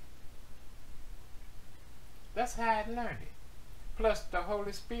how I learned it. Plus the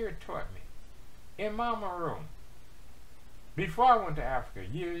Holy Spirit taught me in Mama room. Before I went to Africa,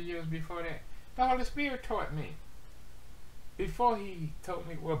 years before that, the Holy Spirit taught me. Before he told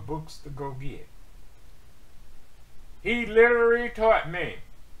me what books to go get. He literally taught me.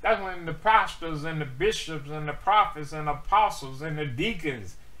 That's when the pastors and the bishops and the prophets and apostles and the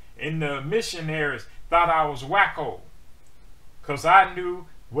deacons and the missionaries thought I was wacko. Because I knew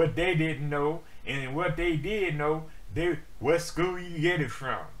what they didn't know, and what they did know, what school you get it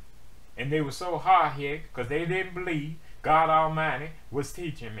from. And they were so hard-headed because they didn't believe God Almighty was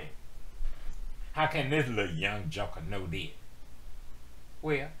teaching me. How can this little young joker know this?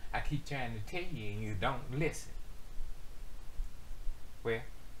 Well, I keep trying to tell you and you don't listen. Well,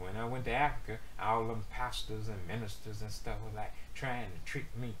 when I went to Africa, all them pastors and ministers and stuff were like trying to trick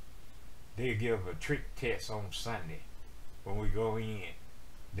me. They give a trick test on Sunday when we go in.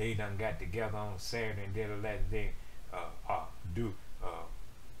 They done got together on Saturday and did a last day do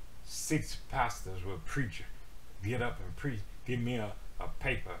 6 pastors with preacher get up and preach. Give me a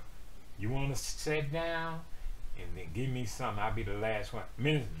paper. You want to sit down and then give me something. I'll be the last one.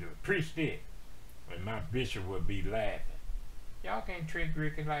 Minister, preach it. And my bishop would be laughing. Y'all can't trick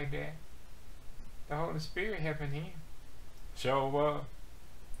Ricky like that. The Holy Spirit helping him. So,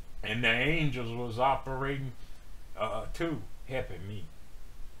 and the angels was operating too, helping me.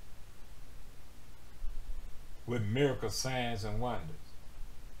 With miracle signs and wonders.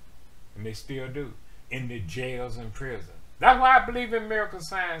 And they still do. In the jails and prisons. That's why I believe in miracle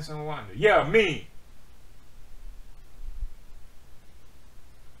signs and wonders. Yeah, me.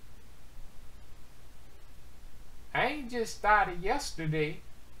 I ain't just started yesterday.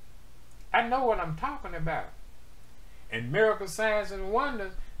 I know what I'm talking about. And miracle signs and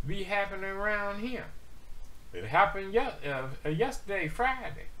wonders be happening around here. It happened yesterday,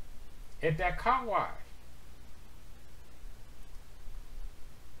 Friday, at that car wash.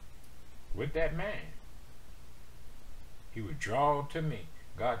 With that man. He would draw to me.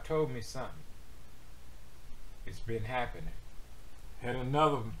 God told me something. It's been happening. Had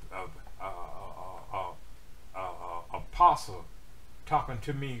another apostle talking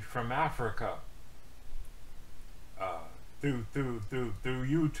to me from Africa through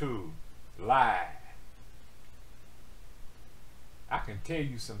YouTube live. I can tell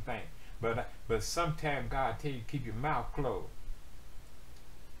you some things, but sometimes God tell you keep your mouth closed.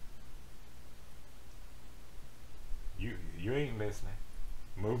 You ain't listening.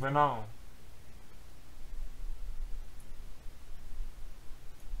 Moving on.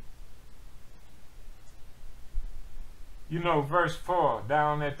 You know, verse 4,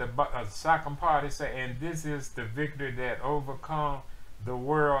 down at the second part, it says, and this is the victory that overcome the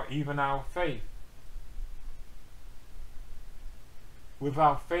world, even our faith.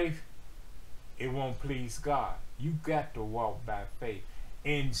 Without faith, it won't please God. You got to walk by faith.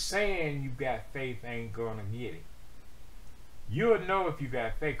 And saying you got faith ain't gonna get it. You'll know if you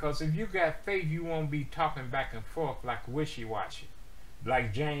got faith, because if you got faith, you won't be talking back and forth like wishy-washy.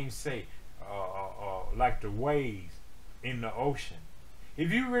 Like James say, like the waves in the ocean.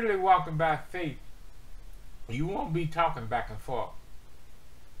 If you really walking by faith, you won't be talking back and forth.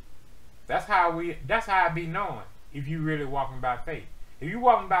 That's how I be knowing if you really walking by faith. If you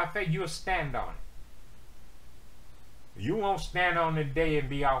walking by faith, you'll stand on it. You won't stand on it today and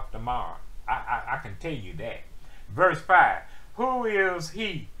be off tomorrow. I can tell you that. Verse 5. Who is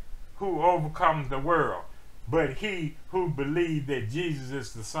he who overcomes the world, but he who believes that Jesus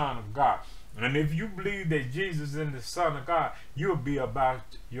is the Son of God? And if you believe that Jesus is the Son of God, you'll be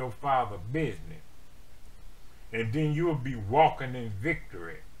about your Father's business. And then you'll be walking in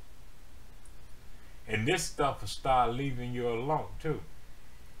victory. And this stuff will start leaving you alone too.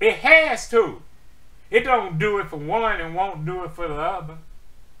 It has to. It don't do it for one and won't do it for the other.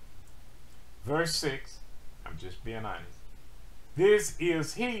 Verse 6. I'm just being honest. This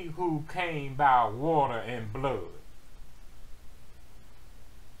is he who came by water and blood.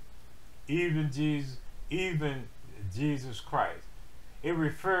 Even Jesus Christ. It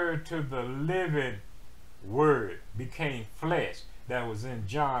referred to the living word became flesh that was in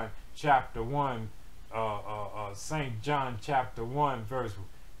John chapter 1, St. John chapter 1 verse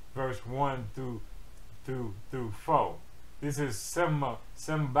 1 through 4. This is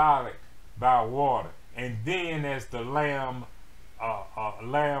symbolic by water. And then as the Lamb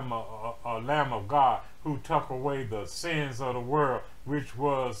of God who took away the sins of the world, which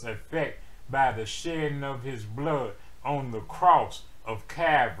was effected by the shedding of his blood on the cross of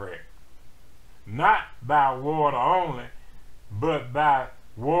Calvary. Not by water only, but by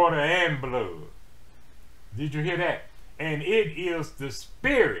water and blood. Did you hear that? And it is the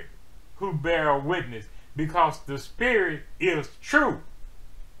Spirit who bear witness, because the Spirit is true.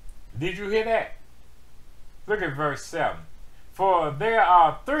 Did you hear that? Look at verse 7. For there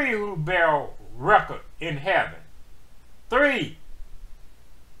are three who bear record in heaven. Three.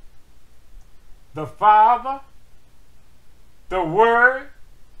 The Father, the Word,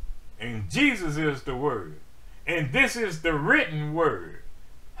 and Jesus is the Word. And this is the written Word.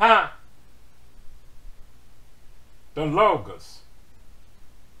 The Logos.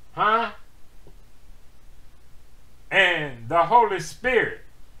 And the Holy Spirit.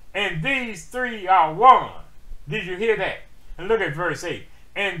 And these three are one. Did you hear that? And look at verse 8.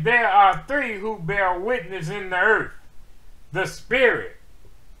 And there are three who bear witness in the earth. The Spirit,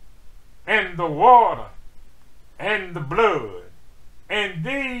 and the water, and the blood. And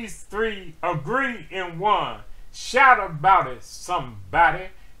these three agree in one. Shout about it, somebody.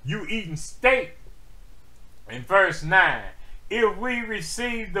 You eating steak. In verse 9. If we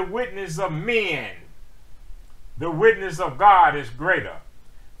receive the witness of men, the witness of God is greater.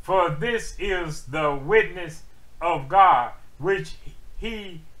 For this is the witness of God, which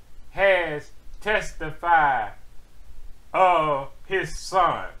he has testified of his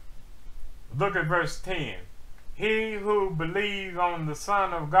Son. Look at verse 10. He who believes on the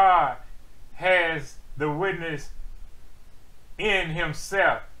Son of God has the witness in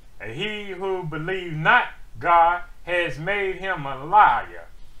himself. And he who believes not God has made him a liar,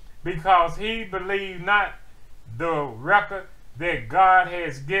 because he believed not the record that God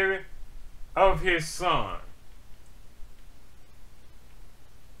has given of his Son.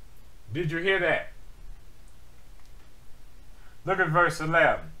 Did you hear that? Look at verse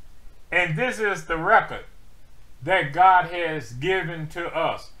 11. And this is the record that God has given to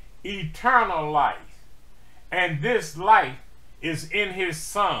us, eternal life. And this life is in his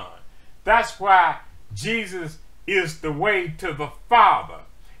Son. That's why Jesus is the way to the Father.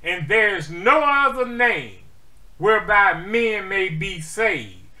 And there is no other name whereby men may be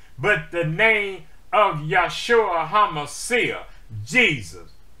saved but the name of Yeshua HaMashiach, Jesus.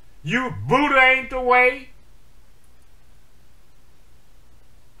 You Buddha ain't the way.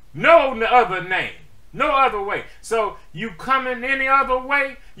 No other name. No other way. So you come in any other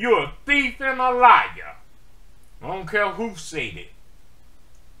way, you're a thief and a liar. I don't care who said it.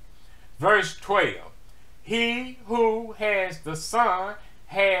 Verse 12. He who has the Son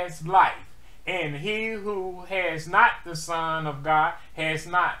has life, and he who has not the Son of God has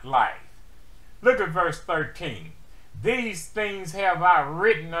not life. Look at verse 13. These things have I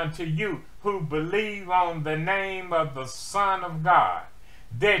written unto you who believe on the name of the Son of God,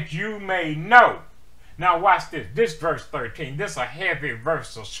 that you may know. Now watch this. This verse 13. This is a heavy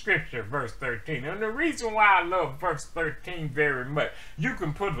verse of scripture, verse 13. And the reason why I love verse 13 very much, you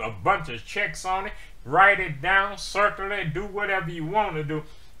can put a bunch of checks on it, write it down, circle it, do whatever you want to do.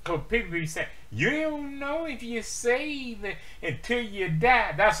 Because people be saying, you don't know if you're saved until you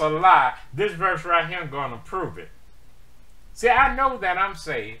die. That's a lie. This verse right here is going to prove it. See, I know that I'm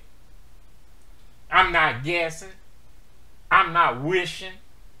saved. I'm not guessing. I'm not wishing.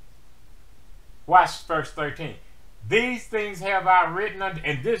 Watch verse 13. These things have I written unto,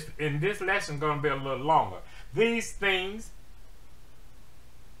 and this lesson going to be a little longer. These things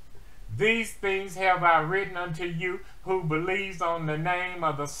have I written unto you who believes on the name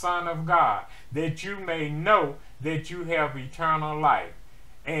of the Son of God, that you may know that you have eternal life,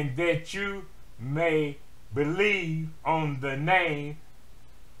 and that you may believe on the name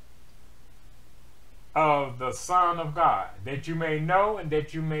of the Son of God, that you may know and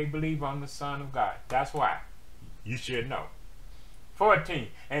that you may believe on the Son of God. That's why you should know. 14.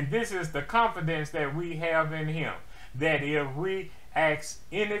 And this is the confidence that we have in him, that if we ask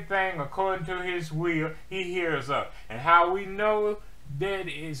anything according to his will, he hears us. And how we know that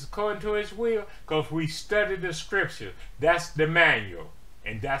is according to his will? Because we study the scripture. That's the manual.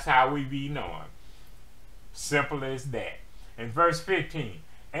 And that's how we be knowing. Simple as that. In verse 15.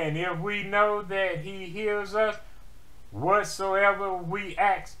 And if we know that he hears us, whatsoever we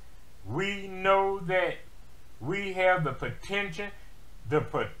ask, we know that we have the petition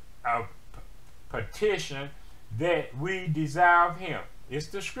that we desire of him. It's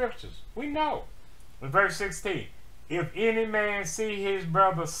the scriptures. We know. In verse 16, if any man see his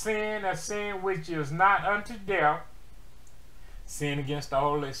brother sin, a sin which is not unto death, sin against the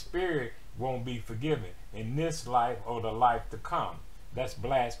Holy Spirit won't be forgiven in this life or the life to come. That's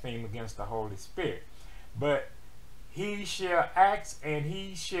blaspheme against the Holy Spirit. But he shall ask, and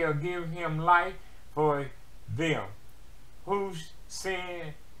he shall give him life for them who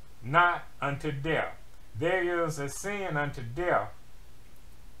sin not unto death. There is a sin unto death.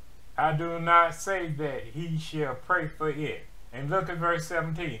 I do not say that he shall pray for it. And look at verse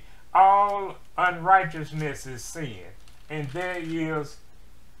 17. All unrighteousness is sin, and there is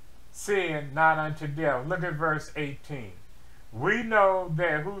sin not unto death. Look at verse 18. We know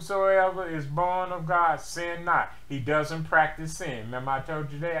that whosoever is born of God sin not. He doesn't practice sin. Remember I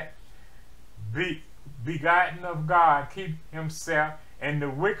told you that? Begotten of God, keep himself, and the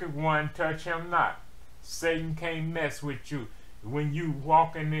wicked one touch him not. Satan can't mess with you. When you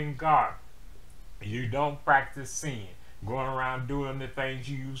walking in God, you don't practice sin. Going around doing the things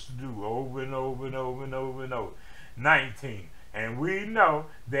you used to do over and over and over and over and over. 19. And we know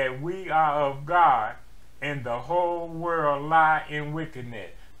that we are of God, and the whole world lie in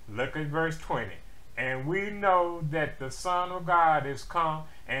wickedness. Look at verse 20. And we know that the Son of God is come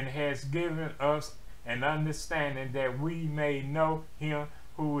and has given us an understanding that we may know him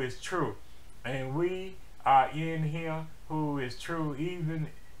who is true. And we are in him who is true, even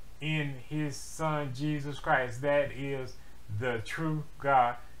in his Son Jesus Christ. That is the true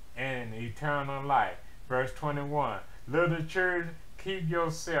God and eternal life. Verse 21. Little children, keep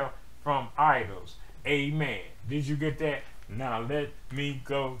yourself from idols. Amen. Did you get that? Now let me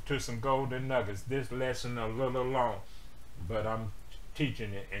go to some golden nuggets. This lesson a little long, but I'm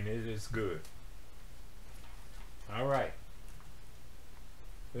teaching it and it is good. All right.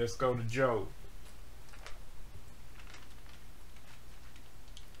 Let's go to Job.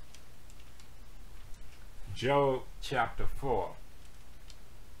 Job chapter 4.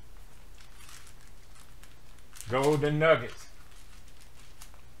 Golden nuggets.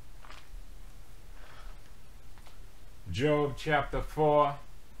 Job chapter 4.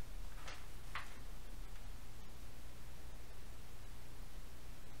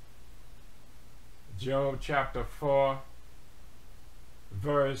 Job chapter 4,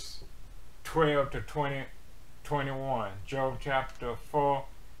 verse 12 to 21. Job chapter 4,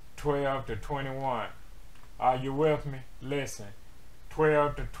 12 to 21. Are you with me? Listen.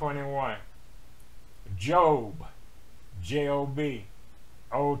 12 to 21. Job, J-O-B,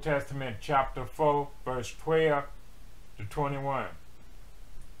 Old Testament chapter 4, verse 12 to 21.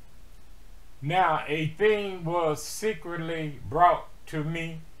 Now a thing was secretly brought to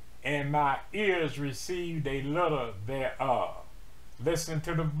me, and my ears received a little thereof. Listen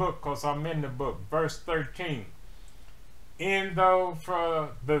to the book, because I'm in the book. Verse 13. In though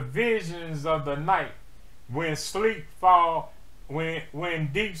for the visions of the night, when sleep fall, when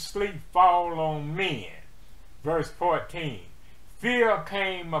deep sleep fall on men. Verse 14. Fear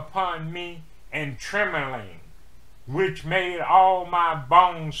came upon me, and trembling which made all my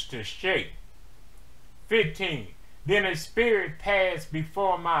bones to shake. 15. Then a spirit passed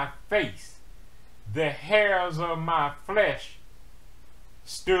before my face. The hairs of my flesh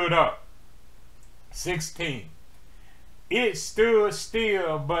stood up. 16. It stood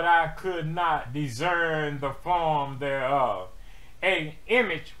still, but I could not discern the form thereof. An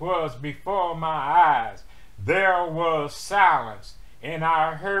image was before my eyes. There was silence, and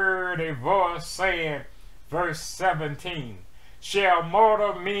I heard a voice saying, verse 17, shall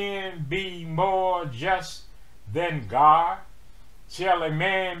mortal men be more just than God? Shall a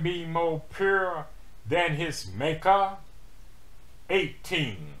man be more pure than his Maker?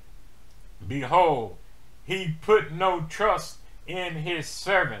 18. Behold, he put no trust in his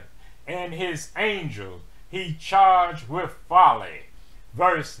servant, and his angels he charged with folly.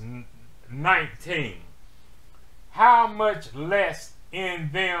 Verse 19. How much less in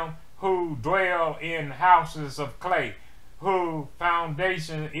them who dwell in houses of clay, whose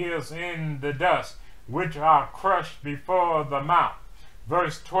foundation is in the dust, which are crushed before the mouth.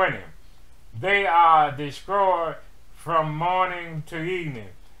 Verse 20. They are destroyed from morning to evening.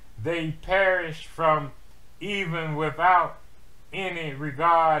 They perish from even without any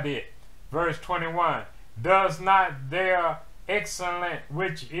regard it. Verse 21. Does not their excellent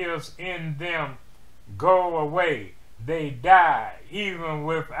which is in them go away? They die even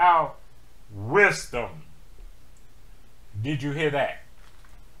without wisdom. Did you hear that?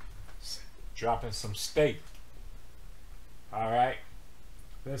 Dropping some steak. All right.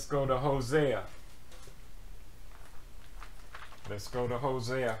 Let's go to Hosea. Let's go to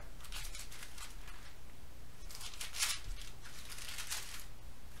Hosea.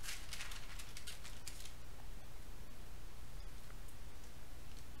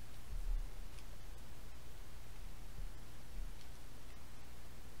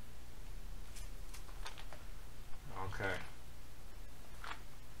 Okay.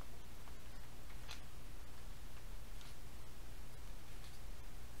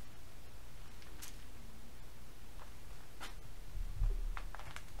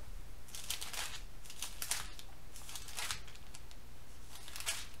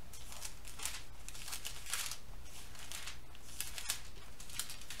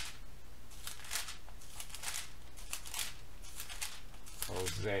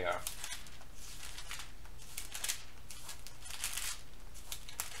 Hosea.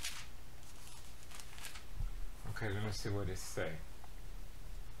 Okay, let me see what it say.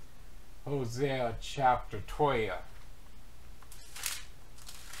 Hosea chapter 12.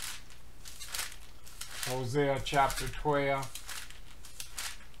 Hosea chapter 12.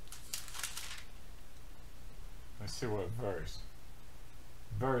 Let's see what verse.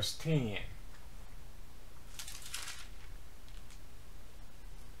 Verse 10.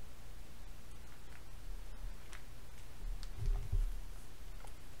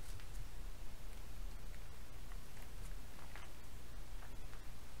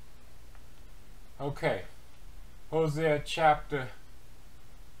 Okay, Hosea chapter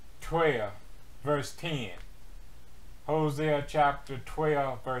 12, verse 10. Hosea chapter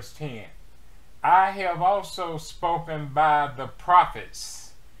 12, verse 10. I have also spoken by the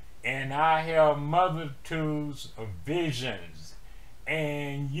prophets, and I have multitudes of visions,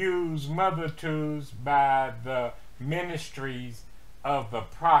 and used multitudes by the ministries of the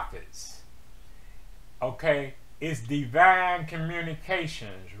prophets. Okay, it's divine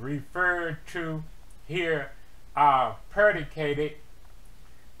communications referred to here are predicated.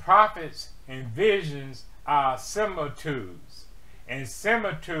 Prophets and visions are similitudes, and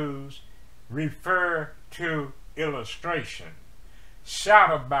similitudes refer to illustration.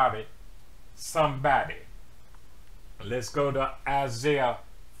 Shout about it, somebody. Let's go to Isaiah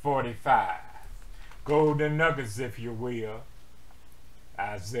 45. Golden nuggets, if you will.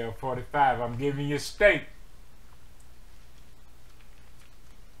 Isaiah 45. I'm giving you steak.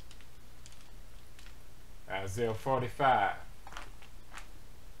 Isaiah 45.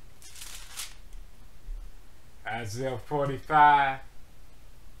 Isaiah 45,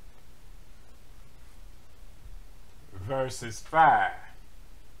 verses 5.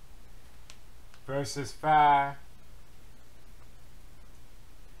 Verses 5.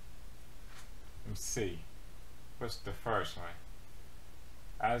 Let's see. What's the first one?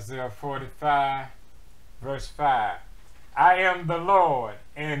 Isaiah 45, verse 5. I am the Lord,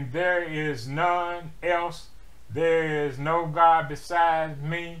 and there is none else. There is no God besides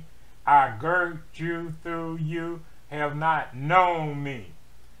me. I girt you through, you have not known me.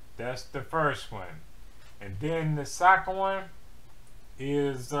 That's the first one. And then the second one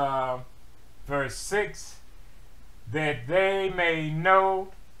is verse 6. That they may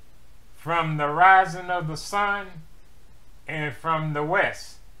know from the rising of the sun and from the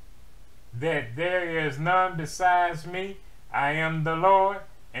west, that there is none besides me. I am the Lord,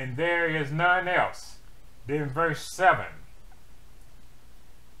 and there is none else. Then verse 7.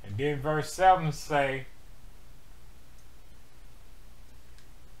 And then verse 7 say,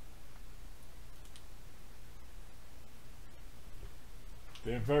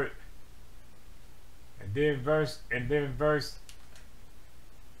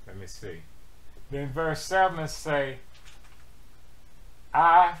 let me see. Then verse 7 say,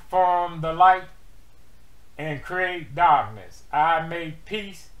 I form the light and create darkness. I make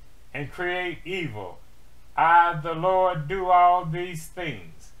peace and create evil. I, the Lord, do all these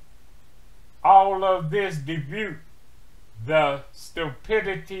things. All of this debut the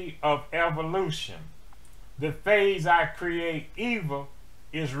stupidity of evolution. The phase I create evil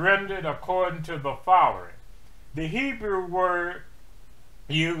is rendered according to the following. The Hebrew word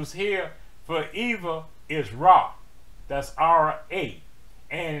used here for evil is ra. That's R-A.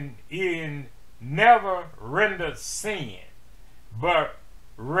 And in never rendered sin, but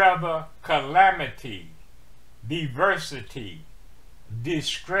rather calamity, diversity,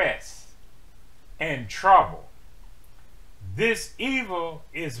 distress, and trouble. This evil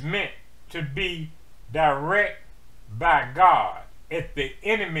is meant to be direct by God at the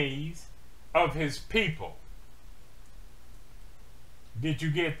enemies of his people. Did you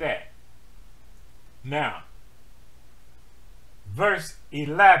get that? Now, verse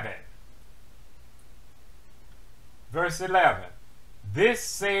 11. Verse 11. This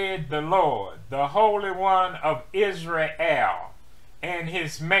said the Lord, the Holy One of Israel, and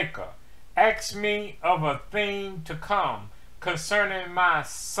his Maker, ask me of a thing to come concerning my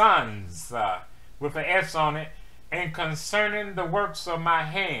sons, with an S on it, and concerning the works of my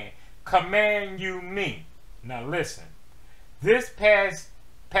hand, command you me. Now listen, this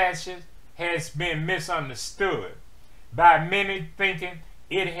passage has been misunderstood by many, thinking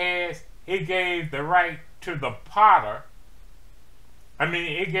it gave the right to the potter.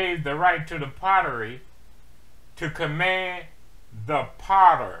 It gave the right to the pottery to command the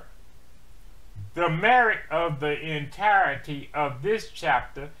potter. The merit of the entirety of this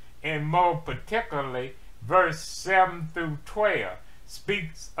chapter, and more particularly verse 7 through 12,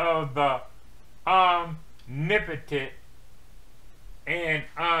 speaks of the omnipotent and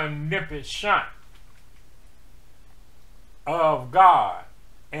omniscient of God,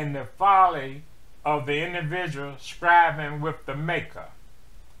 and the folly of the individual striving with the Maker.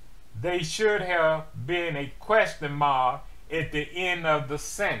 They should have been a question mark at the end of the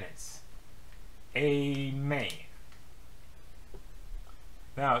sentence. Amen.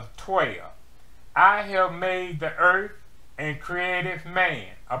 Now 12. I have made the earth and created man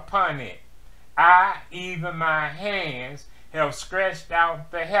upon it. I, even my hands, have stretched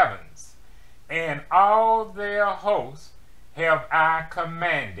out the heavens, and all their hosts have I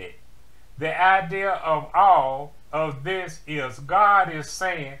commanded. The idea of all of this is God is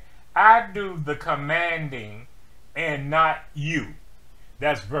saying, I do the commanding and not you.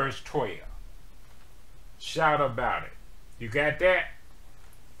 That's verse 12. Shout about it. You got that?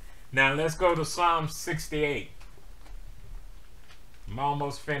 Now let's go to Psalm 68. I'm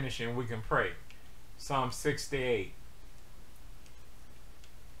almost finished and we can pray. Psalm 68.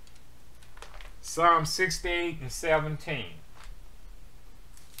 Psalm 68 and 17.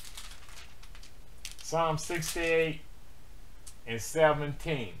 Psalm 68 and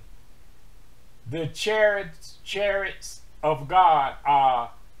 17. The chariots of God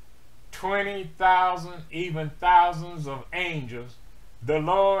are 20,000, even thousands of angels. The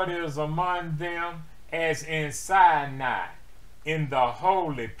Lord is among them as in Sinai, in the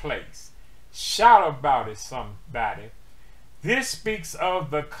holy place. Shout about it, somebody. This speaks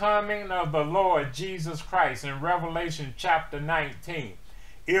of the coming of the Lord Jesus Christ in Revelation chapter 19.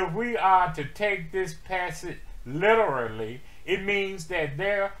 If we are to take this passage literally, it means that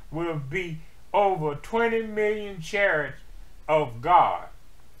there will be over 20 million chariots of God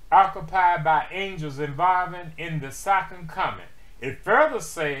occupied by angels involving in the second coming. It further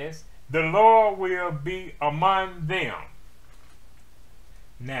says the Lord will be among them.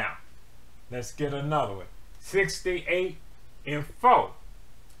 Now, let's get another one. 68 and 4.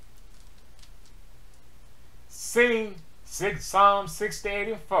 Psalm 68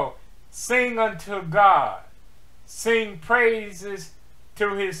 and 4. Sing unto God. Sing praises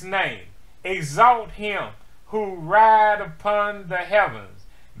to his name. Exalt him who ride upon the heavens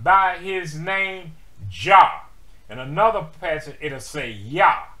by his name Jah. In another passage it'll say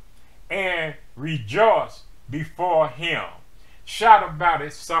Yah. And rejoice before him. Shout about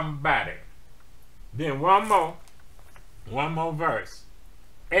it, somebody. Then one more verse.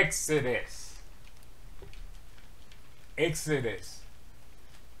 Exodus Exodus.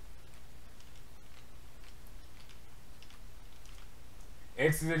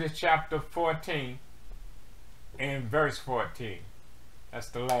 Exodus chapter 14 and verse 14. That's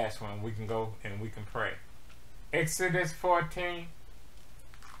the last one. We can go and we can pray. Exodus 14.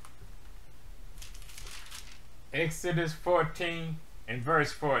 Exodus 14 and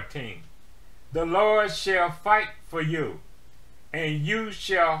verse 14. The Lord shall fight for you, and you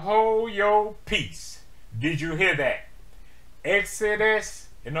shall hold your peace. Did you hear that? Exodus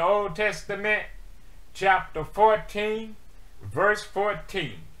in the Old Testament, chapter 14, verse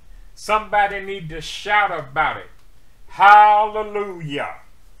 14. Somebody need to shout about it. Hallelujah.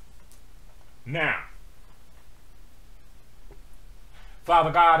 Now, Father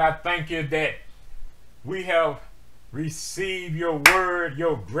God, I thank you that we have received your word,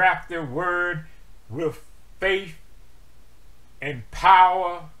 your grafted word, with faith and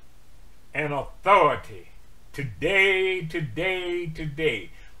power and authority. Today.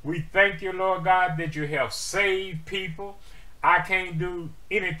 We thank you, Lord God, that you have saved people. I can't do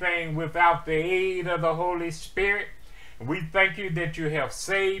anything without the aid of the Holy Spirit. We thank you that you have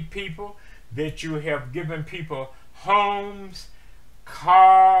saved people, that you have given people homes,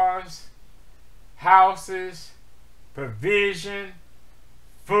 cars, houses, provision,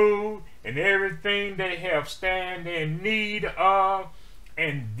 food, and everything they have stand in need of,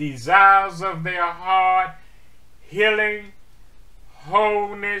 and desires of their heart, healing,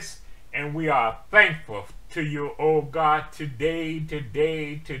 wholeness, and we are thankful to you, oh God, today.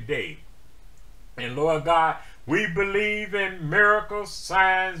 And Lord God, we believe in miracles,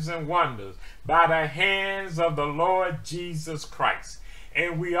 signs, and wonders by the hands of the Lord Jesus Christ.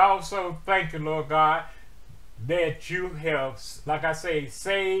 And we also thank you, Lord God, that you have, like I say,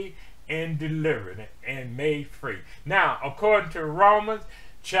 saved and delivered and made free. Now, according to Romans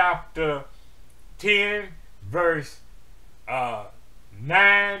chapter 10, verse 9,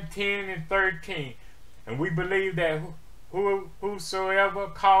 10, and 13, and we believe that whosoever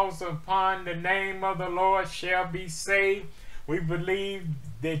calls upon the name of the Lord shall be saved. We believe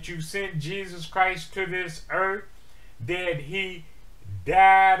that you sent Jesus Christ to this earth, that he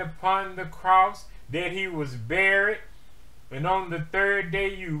died upon the cross, that he was buried, and on the third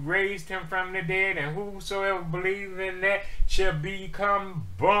day you raised him from the dead, and whosoever believes in that shall become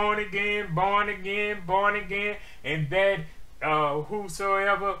born again, and that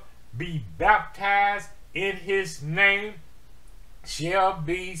whosoever be baptized in his name shall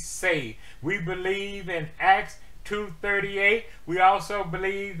be saved. We believe in Acts 2:38. We also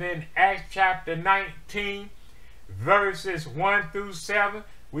believe in Acts chapter 19, verses 1 through 7.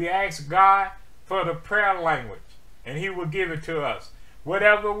 We ask God for the prayer language, and he will give it to us.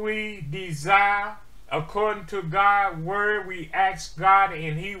 Whatever we desire, according to God's word, we ask God,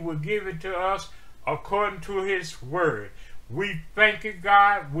 and he will give it to us according to his word. We thank you,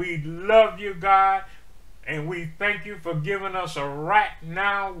 God. We love you, God. And we thank you for giving us a right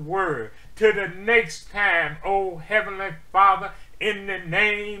now word. To the next time, oh Heavenly Father, in the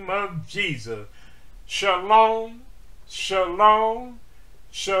name of Jesus. Shalom, shalom,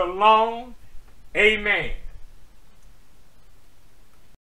 shalom. Amen.